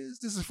it is.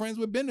 This is friends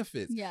with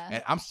benefits. Yeah.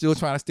 And I'm still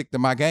trying to stick to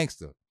my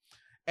gangster.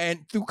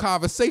 And through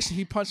conversation,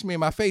 he punched me in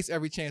my face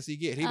every chance he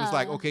get. He was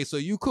like, okay, so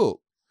you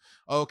cook.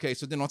 Okay,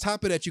 so then on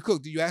top of that, you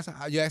cook. Do you ask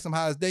him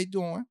how his day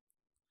doing?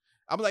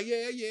 I'm like,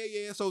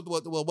 yeah. So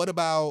what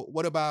about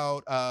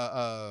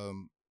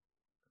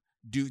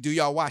do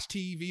y'all watch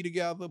TV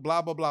together?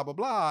 Blah, blah, blah, blah,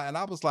 blah. And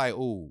I was like,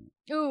 ooh.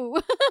 So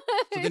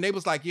then they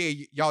was like,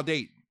 yeah, y'all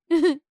dating.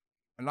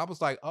 And I was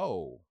like,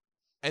 oh.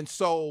 And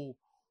so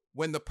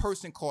when the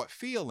person caught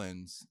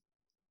feelings,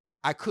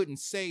 I couldn't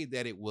say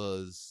that it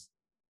was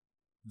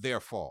their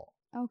fault.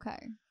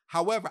 Okay.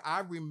 However,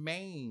 I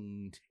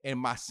remained in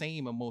my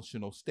same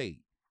emotional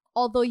state.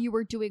 Although you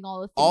were doing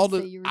all the things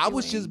that you were doing. I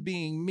was just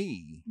being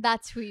me.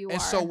 That's who you are.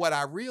 And so what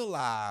I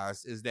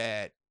realized is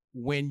that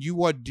when you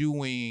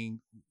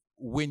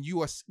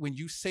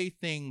say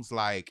things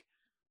like,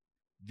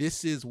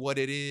 this is what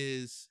it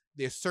is,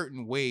 there's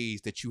certain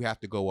ways that you have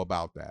to go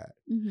about that.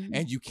 Mm-hmm.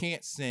 And you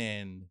can't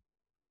send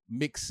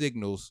mixed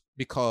signals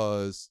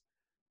because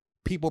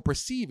people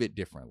perceive it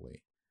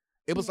differently.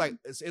 It was like,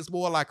 it's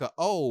more like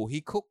oh,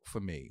 he cooked for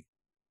me.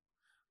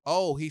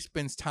 Oh, he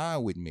spends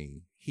time with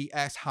me. He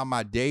asked how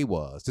my day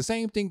was. The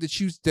same thing that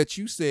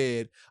you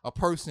said a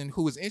person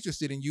who is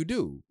interested in you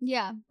do.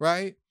 Yeah.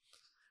 Right?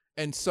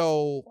 And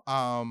so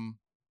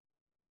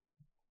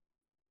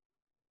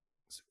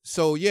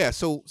so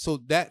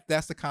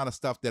that's the kind of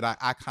stuff that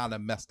I kind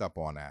of messed up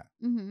on that.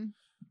 Mm-hmm.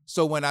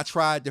 So when I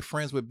tried the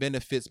friends with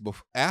benefits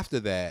after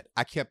that,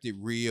 I kept it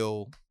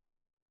real.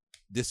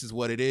 This is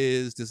what it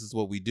is. This is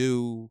what we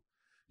do.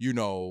 You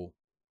know,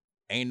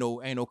 ain't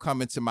no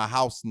coming to my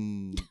house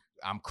and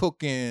I'm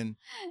cooking.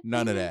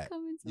 None of that.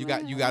 You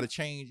got to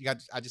change.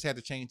 I just had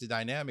to change the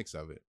dynamics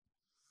of it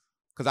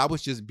because I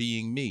was just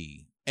being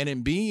me, and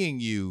in being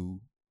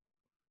you,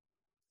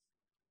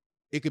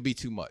 it could be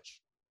too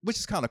much, which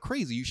is kind of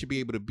crazy. You should be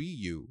able to be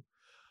you,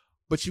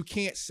 but you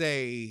can't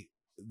say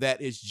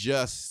that it's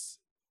just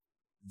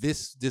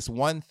this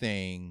one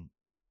thing.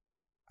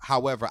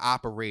 However,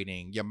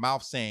 operating your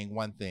mouth saying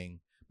one thing,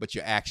 but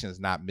your actions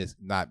not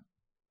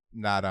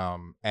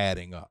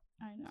adding up.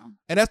 I know.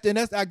 And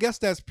that's I guess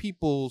that's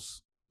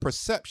people's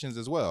perceptions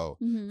as well.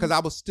 Because I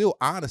was still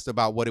honest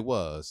about what it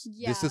was.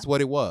 Yeah. This is what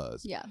it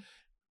was. Yeah.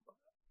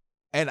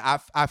 And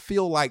I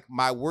feel like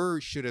my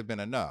words should have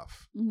been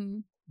enough. Mm-hmm.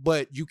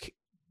 But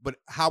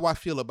how I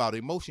feel about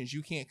emotions,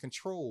 you can't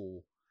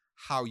control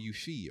how you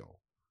feel.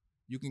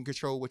 You can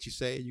control what you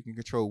say, you can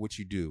control what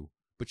you do,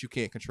 but you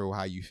can't control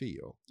how you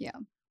feel. Yeah.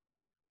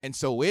 And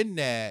so in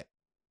that,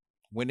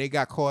 when they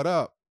got caught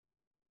up,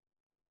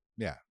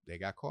 yeah, they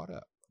got caught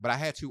up. But I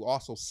had to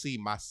also see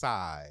my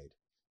side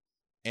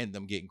and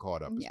them getting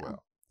caught up as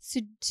well.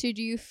 So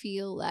do you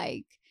feel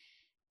like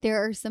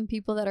there are some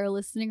people that are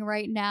listening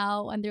right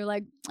now and they're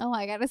like, oh,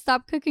 I got to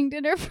stop cooking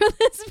dinner for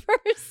this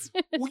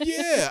person? Well,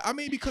 yeah. I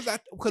mean, because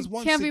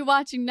once can't be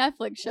watching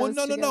Netflix shows.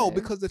 Well, no.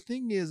 Because the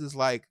thing is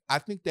like, I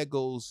think that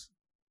goes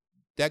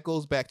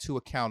back to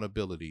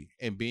accountability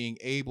and being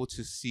able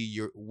to see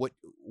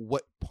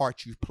what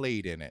part you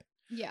played in it.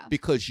 Yeah.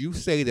 Because you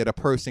say that a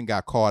person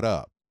got caught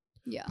up.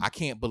 Yeah. I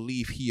can't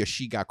believe he or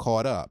she got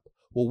caught up.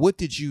 Well, what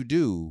did you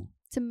do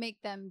to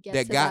make them get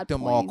that to got that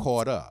them point? all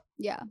caught up?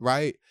 Yeah.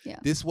 Right? Yeah.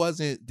 This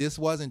wasn't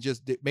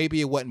just,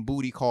 maybe it wasn't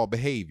booty call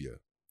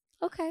behavior.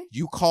 Okay.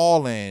 You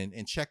calling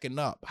and checking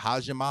up.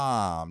 How's your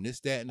mom?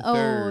 This, that, and the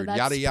third. That's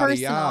yada, yada,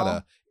 personal.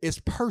 yada.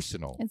 It's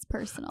personal. It's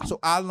personal. So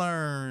I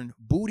learned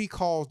booty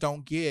calls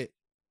don't get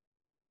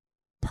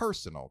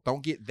personal.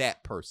 Don't get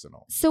that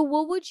personal. So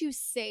what would you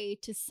say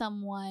to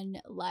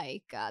someone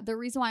like, the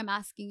reason why I'm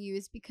asking you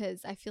is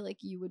because I feel like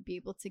you would be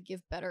able to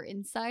give better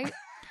insight.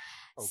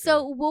 Okay.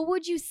 So what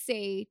would you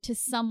say to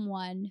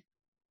someone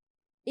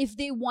if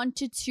they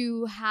wanted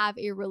to have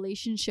a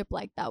relationship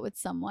like that with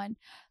someone?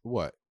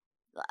 What?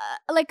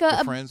 Like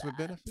friends with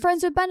benefits?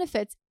 Friends with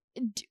benefits.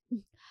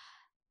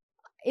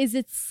 Is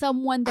it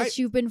someone that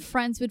you've been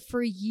friends with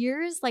for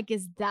years? Like,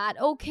 is that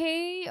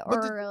okay?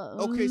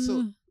 Okay,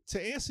 so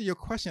to answer your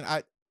question,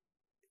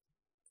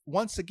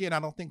 once again,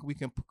 I don't think we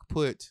can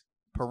put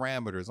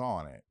parameters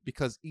on it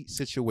because each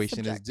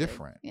situation is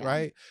different,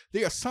 right?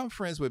 There are some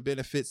friends with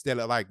benefits that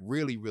are like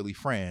really, really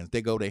friends.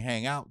 They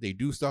hang out, they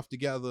do stuff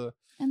together,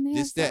 and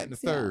this, that, and the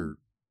third,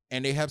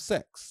 and they have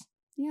sex.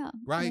 Yeah,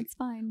 right. That's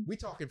fine. We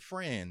talking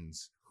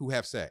friends who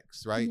have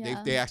sex, right?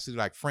 Yeah. They actually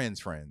like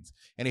friends,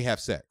 and they have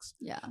sex.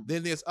 Yeah.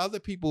 Then there's other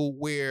people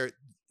where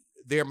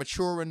they're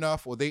mature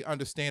enough or they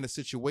understand the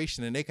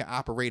situation and they can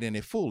operate in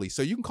it fully.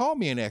 So you can call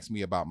me and ask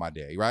me about my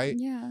day, right?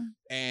 Yeah.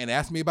 And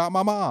ask me about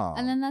my mom.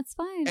 And then that's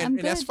fine. And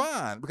that's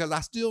fine because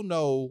I still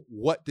know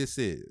what this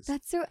is.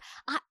 That's so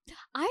I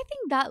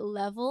think that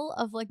level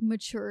of like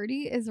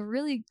maturity is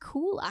really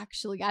cool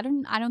actually. I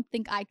don't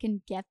think I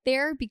can get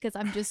there because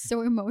I'm just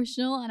so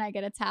emotional and I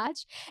get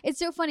attached. It's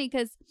so funny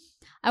because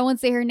I won't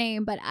say her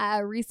name, but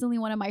recently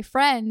one of my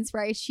friends,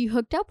 right, she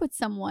hooked up with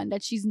someone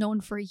that she's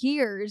known for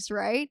years,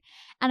 right?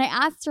 And I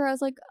asked her, I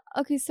was like,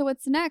 okay, so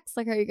what's next?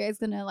 Like, are you guys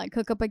gonna like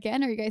hook up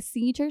again? Are you guys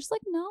seeing each other? She's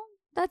like, no,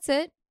 that's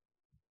it.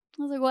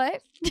 I was like,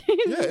 what?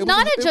 Yeah,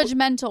 Not a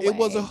judgmental way. It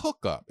was a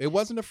hookup. It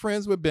wasn't a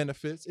friends with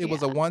benefits. It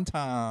was a one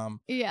time.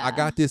 Yeah. I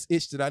got this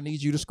itch that I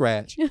need you to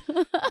scratch.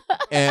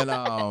 And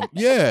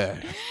yeah.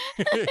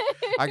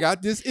 I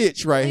got this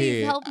itch right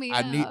here. Help me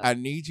out. I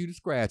need you to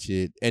scratch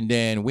it. And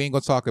then we ain't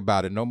gonna talk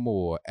about it no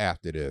more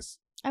after this.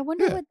 I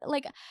wonder what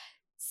like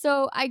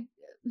so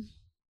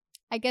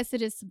I guess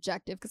it is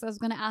subjective because I was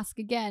gonna ask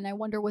again. I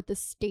wonder what the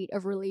state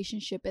of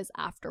relationship is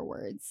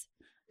afterwards.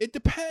 It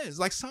depends.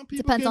 Like some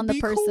people depends can on the be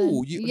person.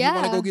 Cool. You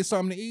want to go get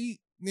something to eat?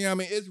 You know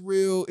what I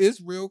mean?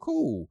 It's real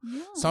cool.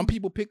 Yeah. Some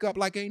people pick up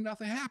like ain't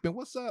nothing happened.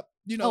 What's up?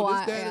 You know,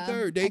 this, that, and the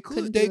third. They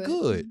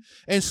good.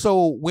 And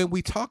so when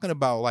we talking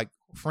about like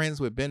friends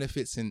with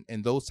benefits and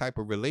those type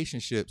of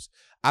relationships,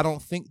 I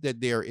don't think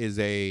that there is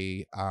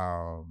there's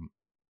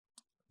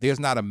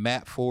not a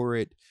map for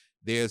it.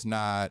 There's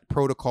not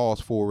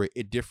protocols for it.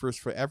 It differs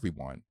for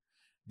everyone.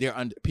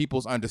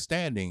 People's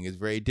understanding is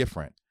very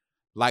different.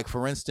 Like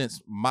for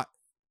instance,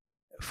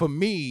 for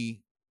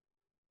me,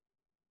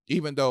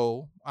 even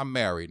though I'm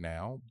married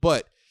now,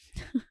 but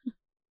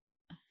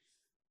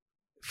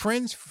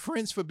friends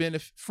with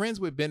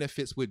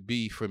benefits would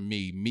be for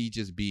me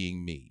just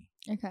being me.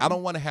 Okay. I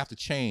don't want to have to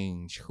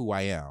change who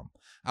I am.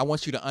 I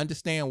want you to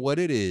understand what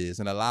it is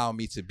and allow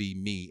me to be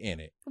me in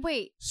it.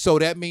 Wait. So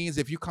that means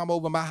if you come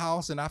over my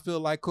house and I feel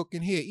like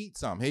cooking, here, eat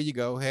some. Here you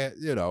go.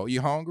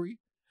 You hungry?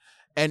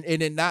 And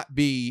it not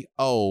be,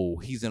 oh,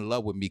 he's in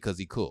love with me because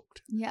he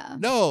cooked. Yeah.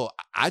 No,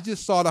 I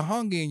just saw the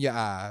hunger in your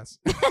eyes.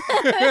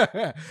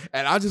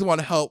 And I just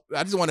want to help.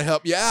 I just want to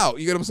help you out.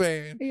 You get what I'm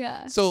saying?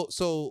 Yeah.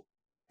 So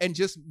and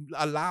just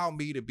allow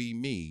me to be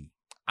me.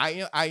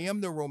 I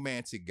am the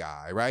romantic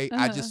guy, right?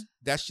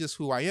 That's just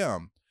who I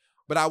am.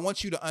 But I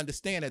want you to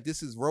understand that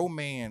this is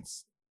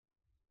romance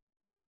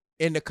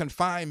in the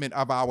confinement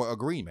of our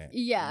agreement.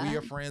 Yeah. We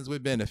are friends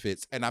with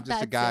benefits. And I'm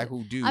just a guy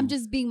who do. I'm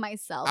just being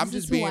myself. I'm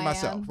just being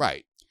myself.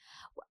 Right.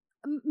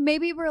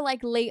 Maybe we're like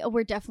late.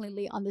 We're definitely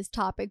late on this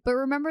topic. But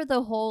remember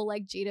the whole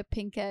like Jada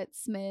Pinkett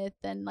Smith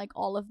and like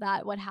all of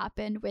that, what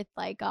happened with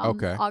like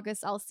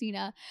August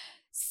Alsina.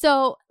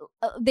 So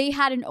they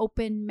had an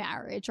open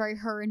marriage, right?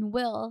 Her and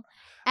Will.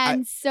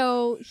 And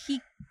so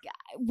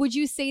would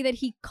you say that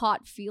he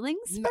caught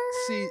feelings for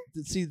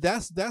her? See,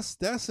 that's Was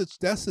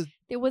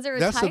there a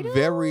that's title?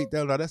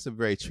 That's a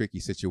very tricky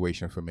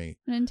situation for me.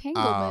 An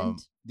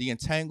entanglement. The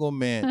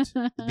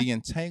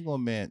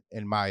entanglement,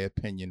 in my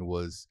opinion,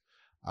 was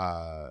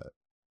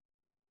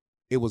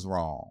it was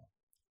wrong.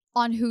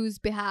 On whose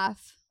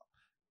behalf?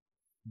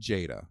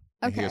 Jada.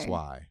 And here's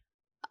why.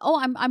 Oh,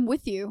 I'm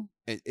with you.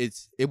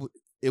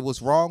 It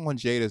was wrong on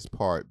Jada's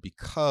part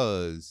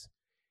because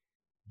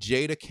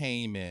Jada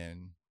came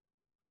in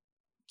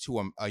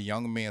to a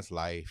young man's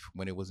life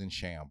when it was in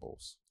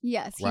shambles.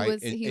 Yes, right?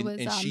 He was.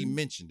 And she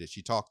mentioned it.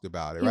 She talked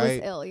about it, he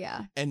right? Was ill,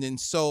 yeah. And then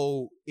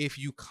so if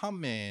you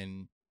come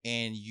in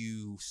and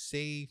you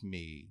save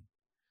me,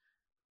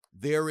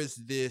 there is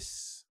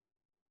this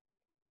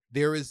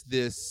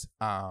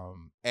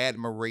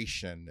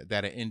admiration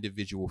that an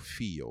individual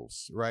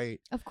feels,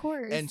 right? Of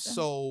course. And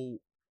so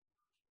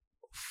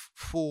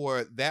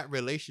for that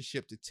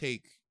relationship to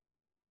take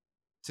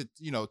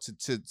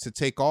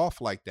off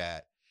like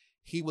that,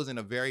 he was in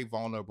a very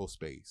vulnerable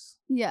space.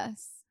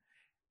 Yes.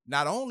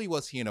 Not only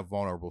was he in a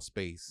vulnerable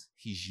space,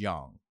 he's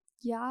young.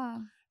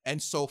 Yeah.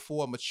 And so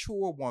for a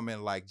mature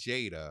woman like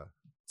Jada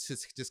to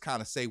just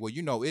kind of say, well,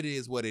 it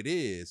is what it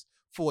is,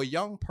 for a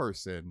young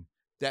person,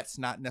 that's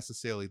not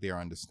necessarily their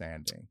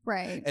understanding.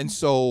 Right. And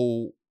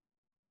so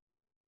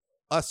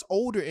us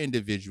older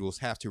individuals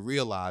have to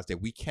realize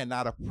that we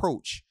cannot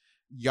approach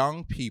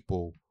young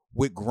people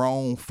with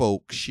grown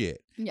folk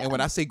shit. Yeah. And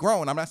when I say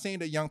grown, I'm not saying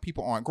that young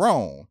people aren't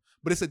grown,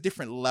 but it's a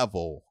different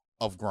level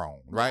of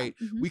grown, right?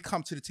 Yeah. Mm-hmm. We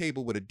come to the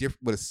table with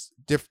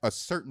a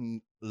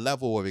certain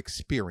level of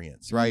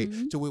experience, right?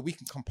 Mm-hmm. To where we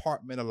can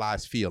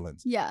compartmentalize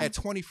feelings. Yeah. At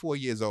 24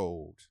 years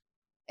old,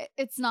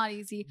 it's not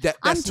easy.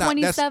 I'm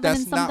 27 and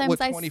sometimes not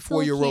what I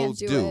 24-year-olds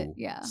do.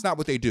 Yeah. It's not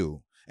what they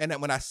do. And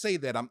when I say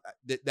that,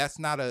 that's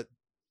not a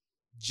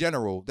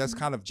general. That's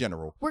kind of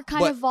general. We're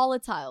kind of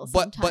volatile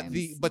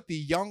sometimes. But the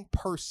young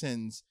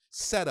person's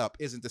setup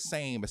isn't the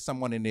same as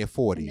someone in their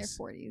 40s. In their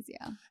 40s,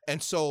 yeah.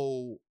 And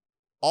so,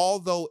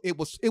 although it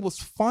was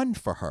fun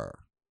for her,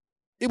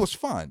 it was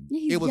fun.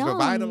 Yeah, it was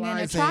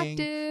revitalizing.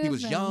 He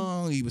was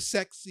young. He was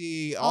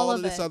sexy. All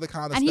of this other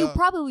kind of stuff. And he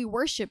probably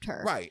worshipped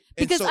her, right?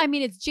 Because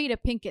it's Jada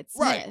Pinkett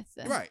Smith,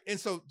 right? And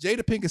so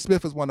Jada Pinkett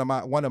Smith is one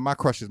of my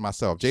crushes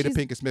myself. Jada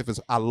Pinkett Smith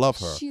I love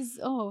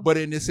her. But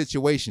in this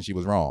situation, she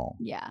was wrong.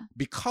 Yeah,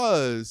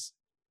 because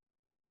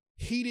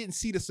he didn't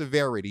see the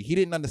severity. He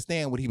didn't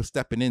understand what he was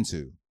stepping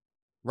into.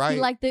 Right.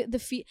 He liked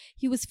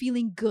he was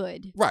feeling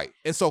good. Right.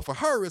 And so for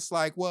her, it's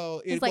like,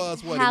 well, it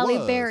was what Halle it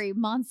was. Berry,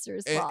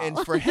 Monsters Ball. And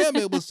for him,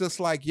 it was just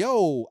like,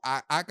 yo,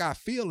 I got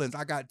feelings.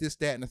 I got this,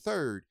 that, and the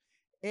third.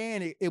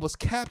 And it was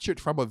captured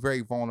from a very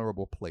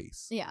vulnerable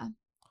place. Yeah.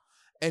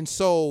 And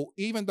so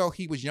even though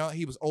he was young,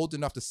 he was old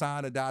enough to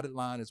sign a dotted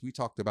line, as we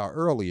talked about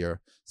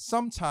earlier.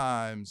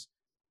 Sometimes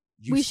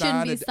you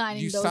sign a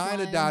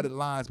dotted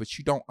lines, but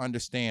you don't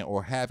understand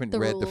or haven't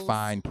read the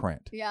fine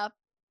print. Yep.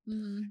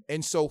 Mm-hmm.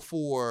 And so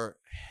for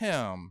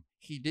him,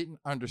 he didn't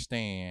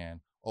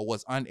understand or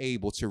was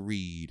unable to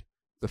read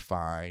the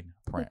fine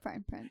print.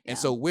 Yeah. And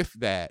so with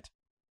that,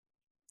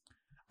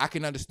 I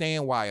can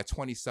understand why a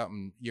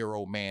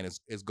 20-something-year-old man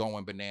is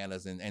going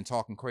bananas and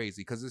talking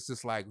crazy, because it's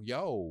just like,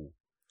 yo,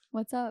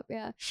 what's up?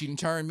 Yeah. She didn't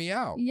turn me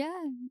out.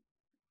 Yeah.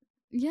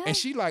 Yeah. And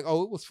she like,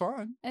 oh, it was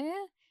fun.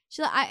 Yeah.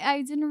 She like,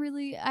 I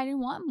didn't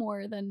want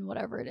more than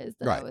whatever it is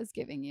that I was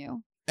giving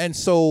you. And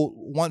so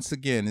once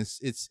again, it's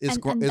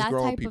and grown that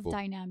type people. of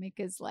dynamic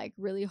is like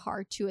really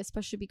hard too,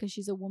 especially because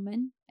she's a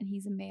woman and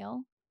he's a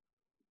male.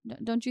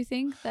 Don't you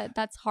think that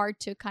that's hard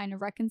to kind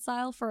of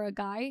reconcile for a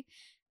guy?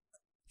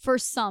 For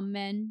some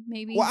men,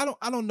 maybe. Well,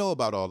 I don't know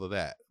about all of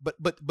that,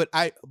 but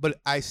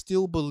I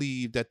still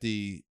believe that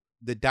the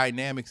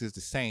dynamics is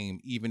the same,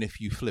 even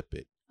if you flip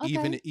it.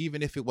 Okay.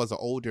 Even if it was an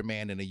older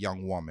man and a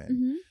young woman,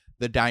 Mm-hmm.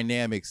 the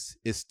dynamics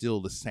is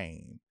still the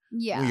same.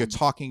 Yeah. When you're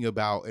talking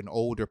about an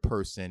older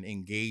person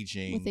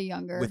engaging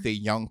with a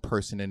young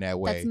person in that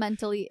way, that's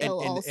mentally ill.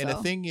 Also, and the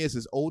thing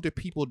is older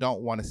people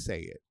don't want to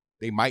say it.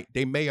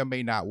 They may or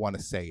may not want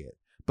to say it,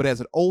 but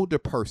as an older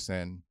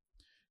person,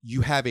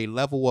 you have a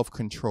level of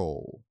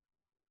control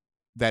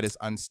that is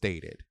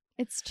unstated.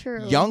 It's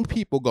true. Young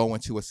people go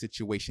into a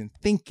situation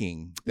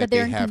thinking that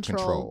they have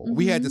control. Mm-hmm.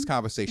 We had this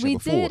conversation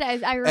before. We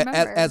did. I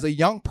remember. As a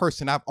young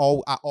person, I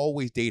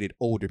always dated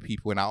older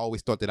people, and I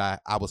always thought that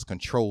I was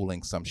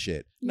controlling some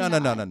shit. No.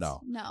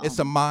 It's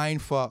a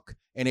mind fuck,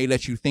 and they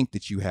let you think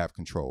that you have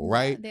control,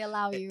 right? Yeah, they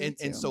allow you to.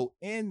 And so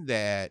in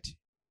that,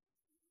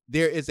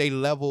 there is a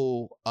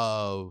level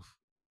of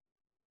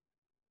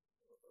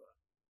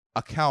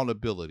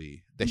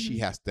accountability that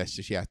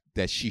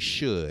she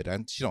should,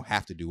 and she don't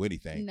have to do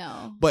anything.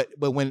 No. But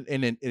when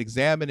in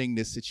examining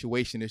this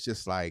situation, it's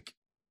just like,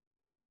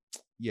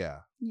 yeah,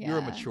 you're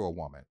a mature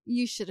woman.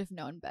 You should have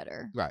known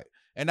better. Right.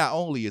 And not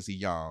only is he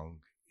young,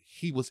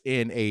 he was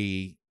in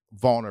a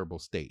vulnerable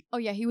state. Oh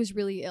yeah, he was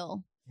really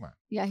ill. Right.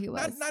 Yeah, he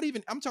was. Not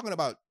even, I'm talking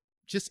about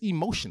just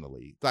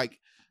emotionally. Like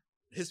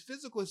his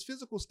physical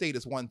state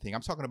is one thing.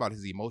 I'm talking about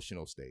his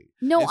emotional state.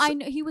 No, I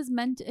know he was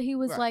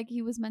right.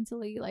 He was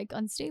mentally like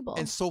unstable.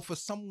 And so for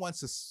someone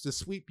to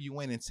sweep you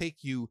in and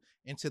take you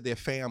into their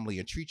family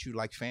and treat you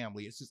like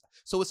family, it's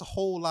a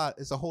whole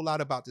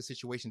lot about the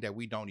situation that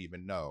we don't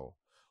even know.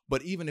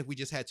 But even if we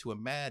just had to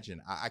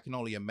imagine, I can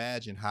only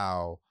imagine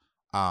how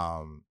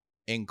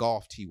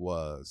engulfed he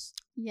was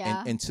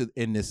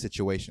in this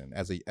situation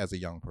as a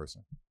young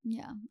person.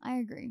 Yeah, I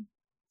agree.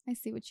 I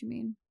see what you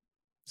mean.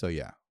 So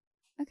yeah.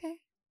 Okay.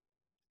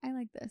 I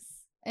like this.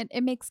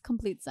 It makes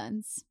complete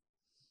sense.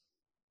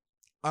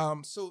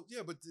 So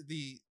yeah, but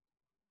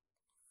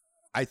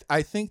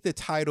I think that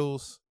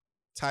titles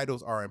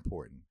are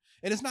important.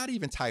 And it's not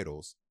even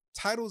titles.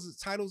 Titles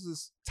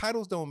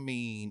don't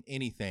mean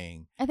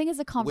anything. I think it's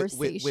a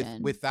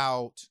conversation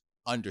without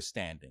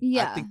understanding.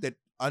 Yeah. I think that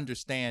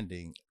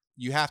understanding,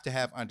 you have to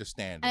have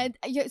understanding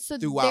so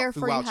throughout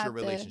your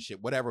relationship,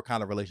 whatever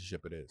kind of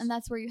relationship it is. And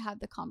that's where you have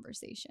the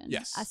conversation.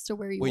 Yes. As to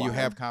where you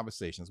have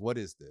conversations. What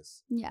is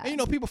this? Yeah.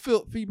 And people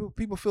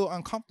feel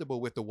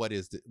uncomfortable with the what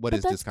is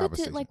this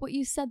conversation. Like what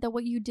you said, that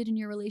what you did in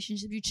your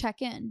relationship, you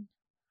check in.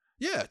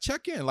 Yeah,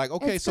 check in. Like,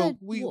 okay, so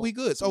we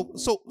good. So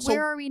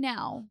where are we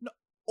now? No,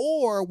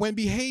 or when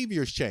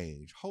behaviors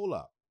change. Hold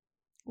up.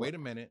 Wait a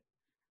minute.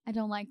 I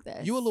don't like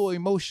this. You a little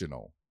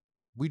emotional.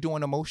 We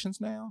doing emotions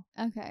now?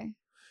 Okay.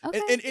 And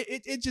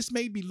it just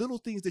may be little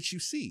things that you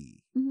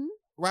see, mm-hmm.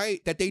 right?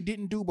 That they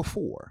didn't do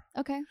before.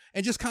 Okay.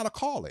 And just kind of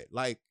call it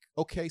like,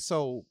 okay,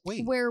 so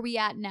wait. Where are we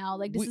at now?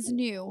 Like this is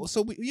new.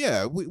 So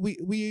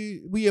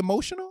we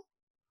emotional?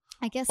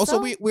 I guess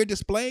so. We're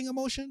displaying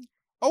emotion?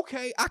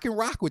 Okay, I can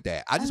rock with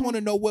that. I just want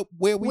to know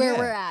where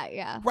we're at,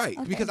 yeah. Right,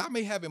 okay. Because I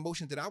may have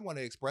emotions that I want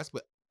to express,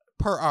 but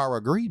per our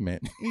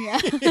agreement,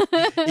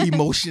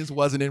 emotions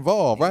wasn't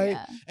involved, right?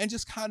 Yeah. And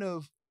just kind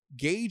of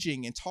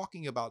gauging and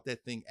talking about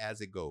that thing as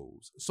it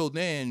goes. So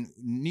then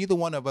neither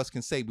one of us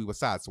can say we were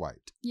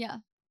sideswiped. Yeah.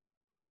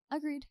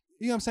 Agreed.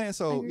 You know what I'm saying?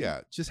 So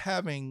yeah, just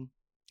having...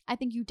 I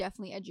think you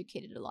definitely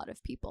educated a lot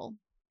of people.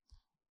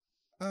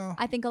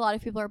 I think a lot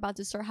of people are about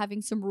to start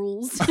having some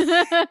rules.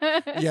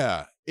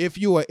 Yeah. If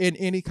you are in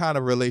any kind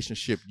of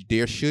relationship,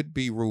 there should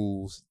be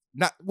rules.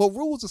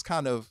 Rules is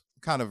kind of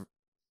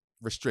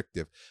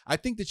restrictive. I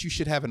think that you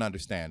should have an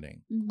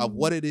understanding mm-hmm. of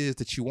what it is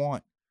that you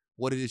want,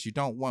 what it is you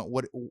don't want,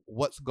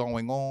 what's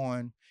going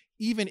on,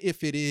 even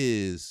if it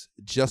is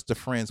just the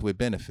friends with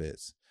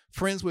benefits.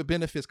 Friends with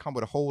benefits come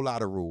with a whole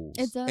lot of rules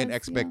and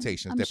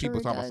expectations that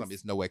people talk about. Something,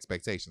 it's no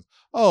expectations.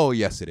 Oh,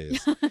 yes, it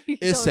is.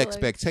 It's totally.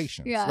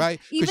 Expectations, right?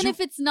 Even if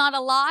it's not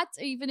a lot,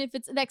 or even if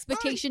it's an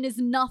expectation is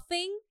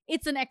nothing,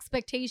 it's an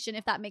expectation.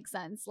 If that makes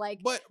sense, like.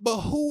 But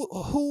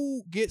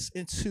who gets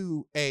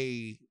into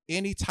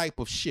any type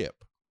of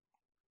ship,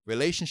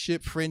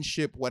 relationship,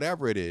 friendship,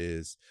 whatever it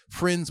is,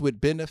 friends with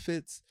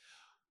benefits,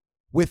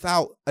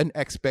 without an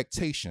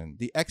expectation?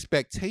 The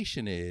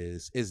expectation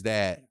is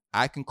that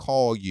I can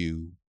call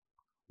you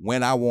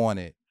when I want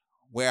it,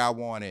 where I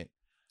want it.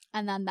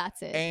 And then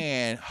that's it.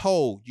 And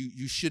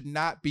you should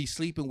not be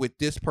sleeping with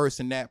this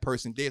person, that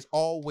person. There's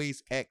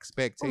always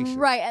expectations.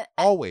 Right.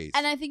 Always.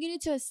 And I think you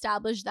need to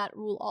establish that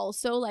rule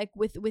also, like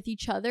with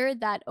each other,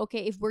 that,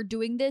 okay, if we're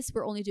doing this,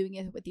 we're only doing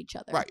it with each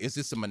other. Right. Is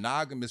this a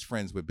monogamous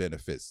friends with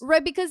benefits?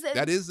 Right. Because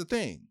that is the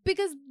thing.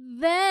 Because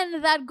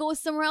then that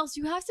goes somewhere else.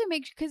 You have to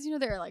make, because,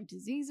 there are like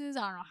diseases.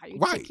 I don't know how you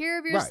take care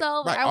of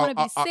yourself. Right. Like, I want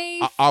to be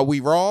safe. Are we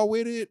raw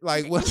with it?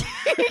 Like what?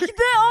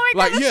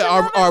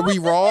 Are we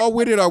raw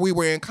with it? Are we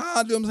wearing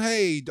condoms?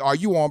 Hey, are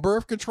you on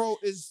birth control?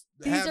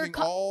 having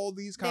all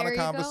these kind of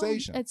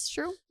conversations. It's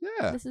true.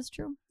 Yeah. This is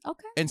true.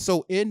 Okay. And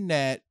so in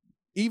that,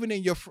 even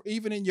in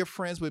your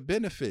friends with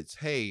benefits,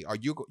 hey,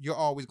 you're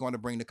always going to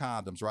bring the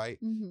condoms, right?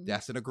 Mm-hmm.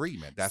 That's an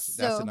agreement. That's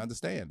an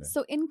understanding.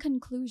 So in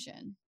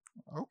conclusion.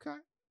 Okay.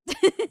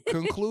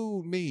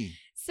 Conclude me.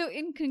 So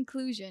in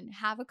conclusion,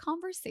 have a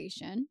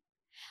conversation,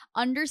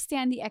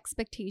 understand the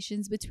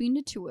expectations between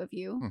the two of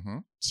you, Mm-hmm.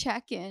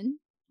 check in,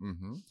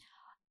 mm-hmm.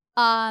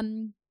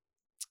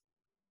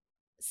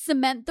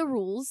 Cement the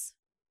rules,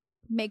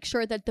 make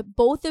sure that the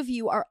both of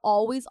you are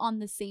always on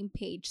the same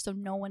page so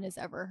no one is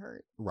ever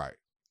hurt. Right.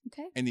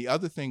 Okay. And the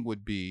other thing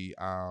would be,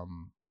 I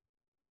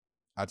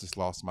just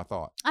lost my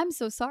thought. I'm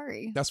so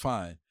sorry. That's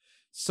fine.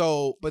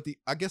 So, but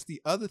I guess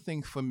the other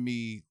thing for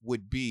me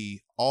would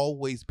be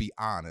always be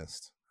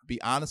honest.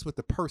 Be honest with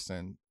the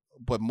person,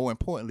 but more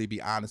importantly,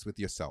 be honest with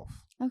yourself.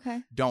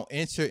 Okay. Don't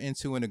enter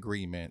into an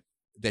agreement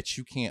that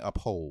you can't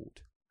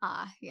uphold.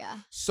 Yeah.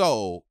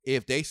 So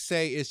if they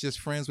say it's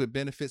just friends with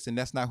benefits and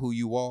that's not who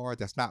you are,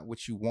 that's not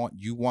what you want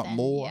then,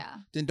 more,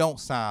 then don't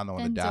sign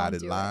on the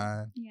dotted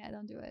line. Yeah,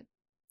 don't do it.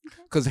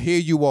 Because here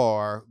you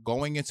are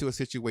going into a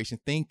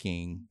situation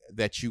thinking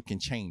that you can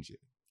change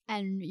it.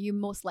 And you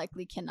most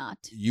likely cannot.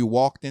 You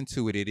walked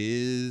into it. It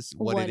is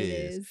what it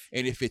is.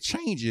 And if it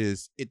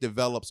changes, it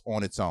develops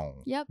on its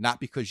own. Yep.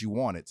 Not because you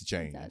want it to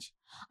change.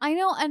 I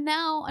know. And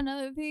now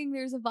another thing,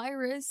 there's a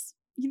virus.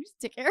 You need to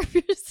take care of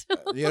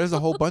yourself. Yeah, there's a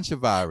whole bunch of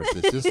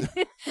viruses.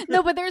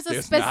 No, but there's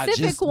a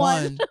specific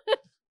one.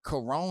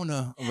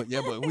 Corona.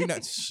 Yeah, but we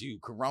not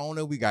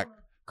Corona. We got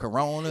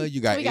Corona.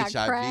 You got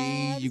HIV.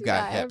 Crabs, you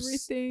got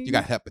everything. You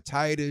got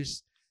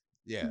hepatitis.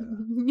 Yeah.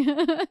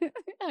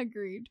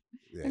 Agreed.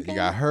 Yeah, okay. You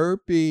got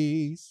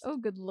herpes. Oh,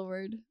 good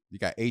Lord. You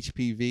got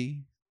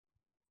HPV.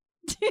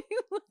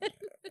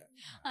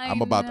 I'm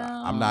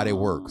not at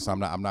work, so I'm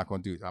not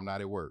going to do it. I'm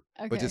not at work.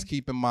 Okay. But just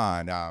keep in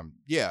mind,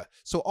 yeah.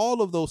 So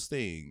all of those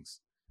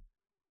things,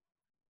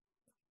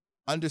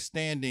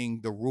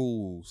 understanding the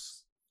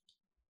rules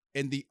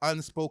and the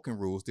unspoken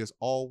rules, there's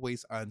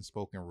always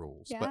unspoken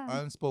rules, but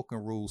unspoken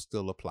rules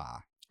still apply.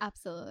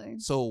 Absolutely.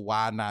 So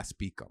why not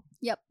speak them?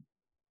 Yep.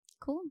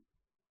 Cool.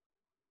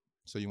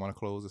 So you want to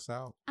close this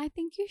out? I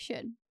think you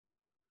should.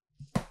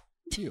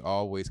 You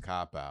always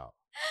cop out.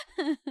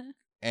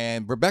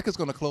 And Rebekah's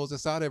going to close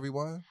this out,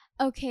 everyone.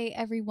 Okay,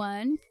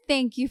 everyone.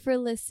 Thank you for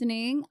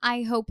listening.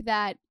 I hope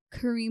that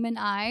Kareem and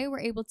I were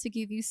able to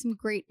give you some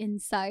great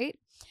insight.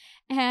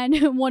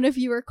 And one of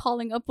you are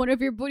calling up one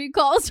of your booty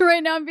calls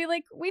right now and be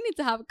like, we need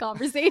to have a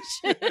conversation.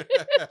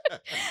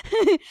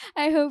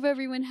 I hope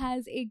everyone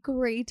has a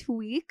great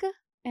week.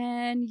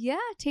 And yeah,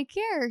 take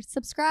care.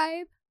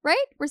 Subscribe,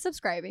 right? We're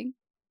subscribing.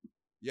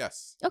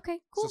 Yes. Okay,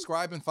 cool.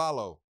 Subscribe and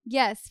follow.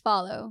 Yes,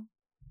 follow.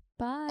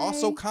 Bye.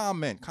 Also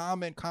comment.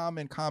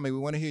 We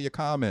want to hear your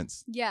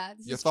comments. Yeah.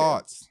 Your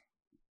thoughts.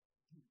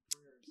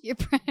 Your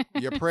prayers.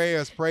 Your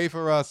prayers. Pray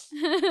for us.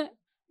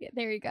 Yeah,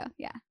 there you go.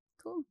 Yeah.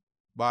 Cool.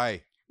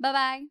 Bye.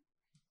 Bye-bye.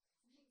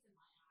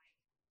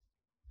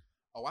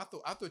 Oh,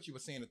 I thought you were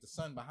saying that the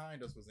sun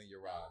behind us was in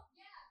your eye.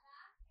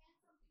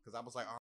 Because I was like,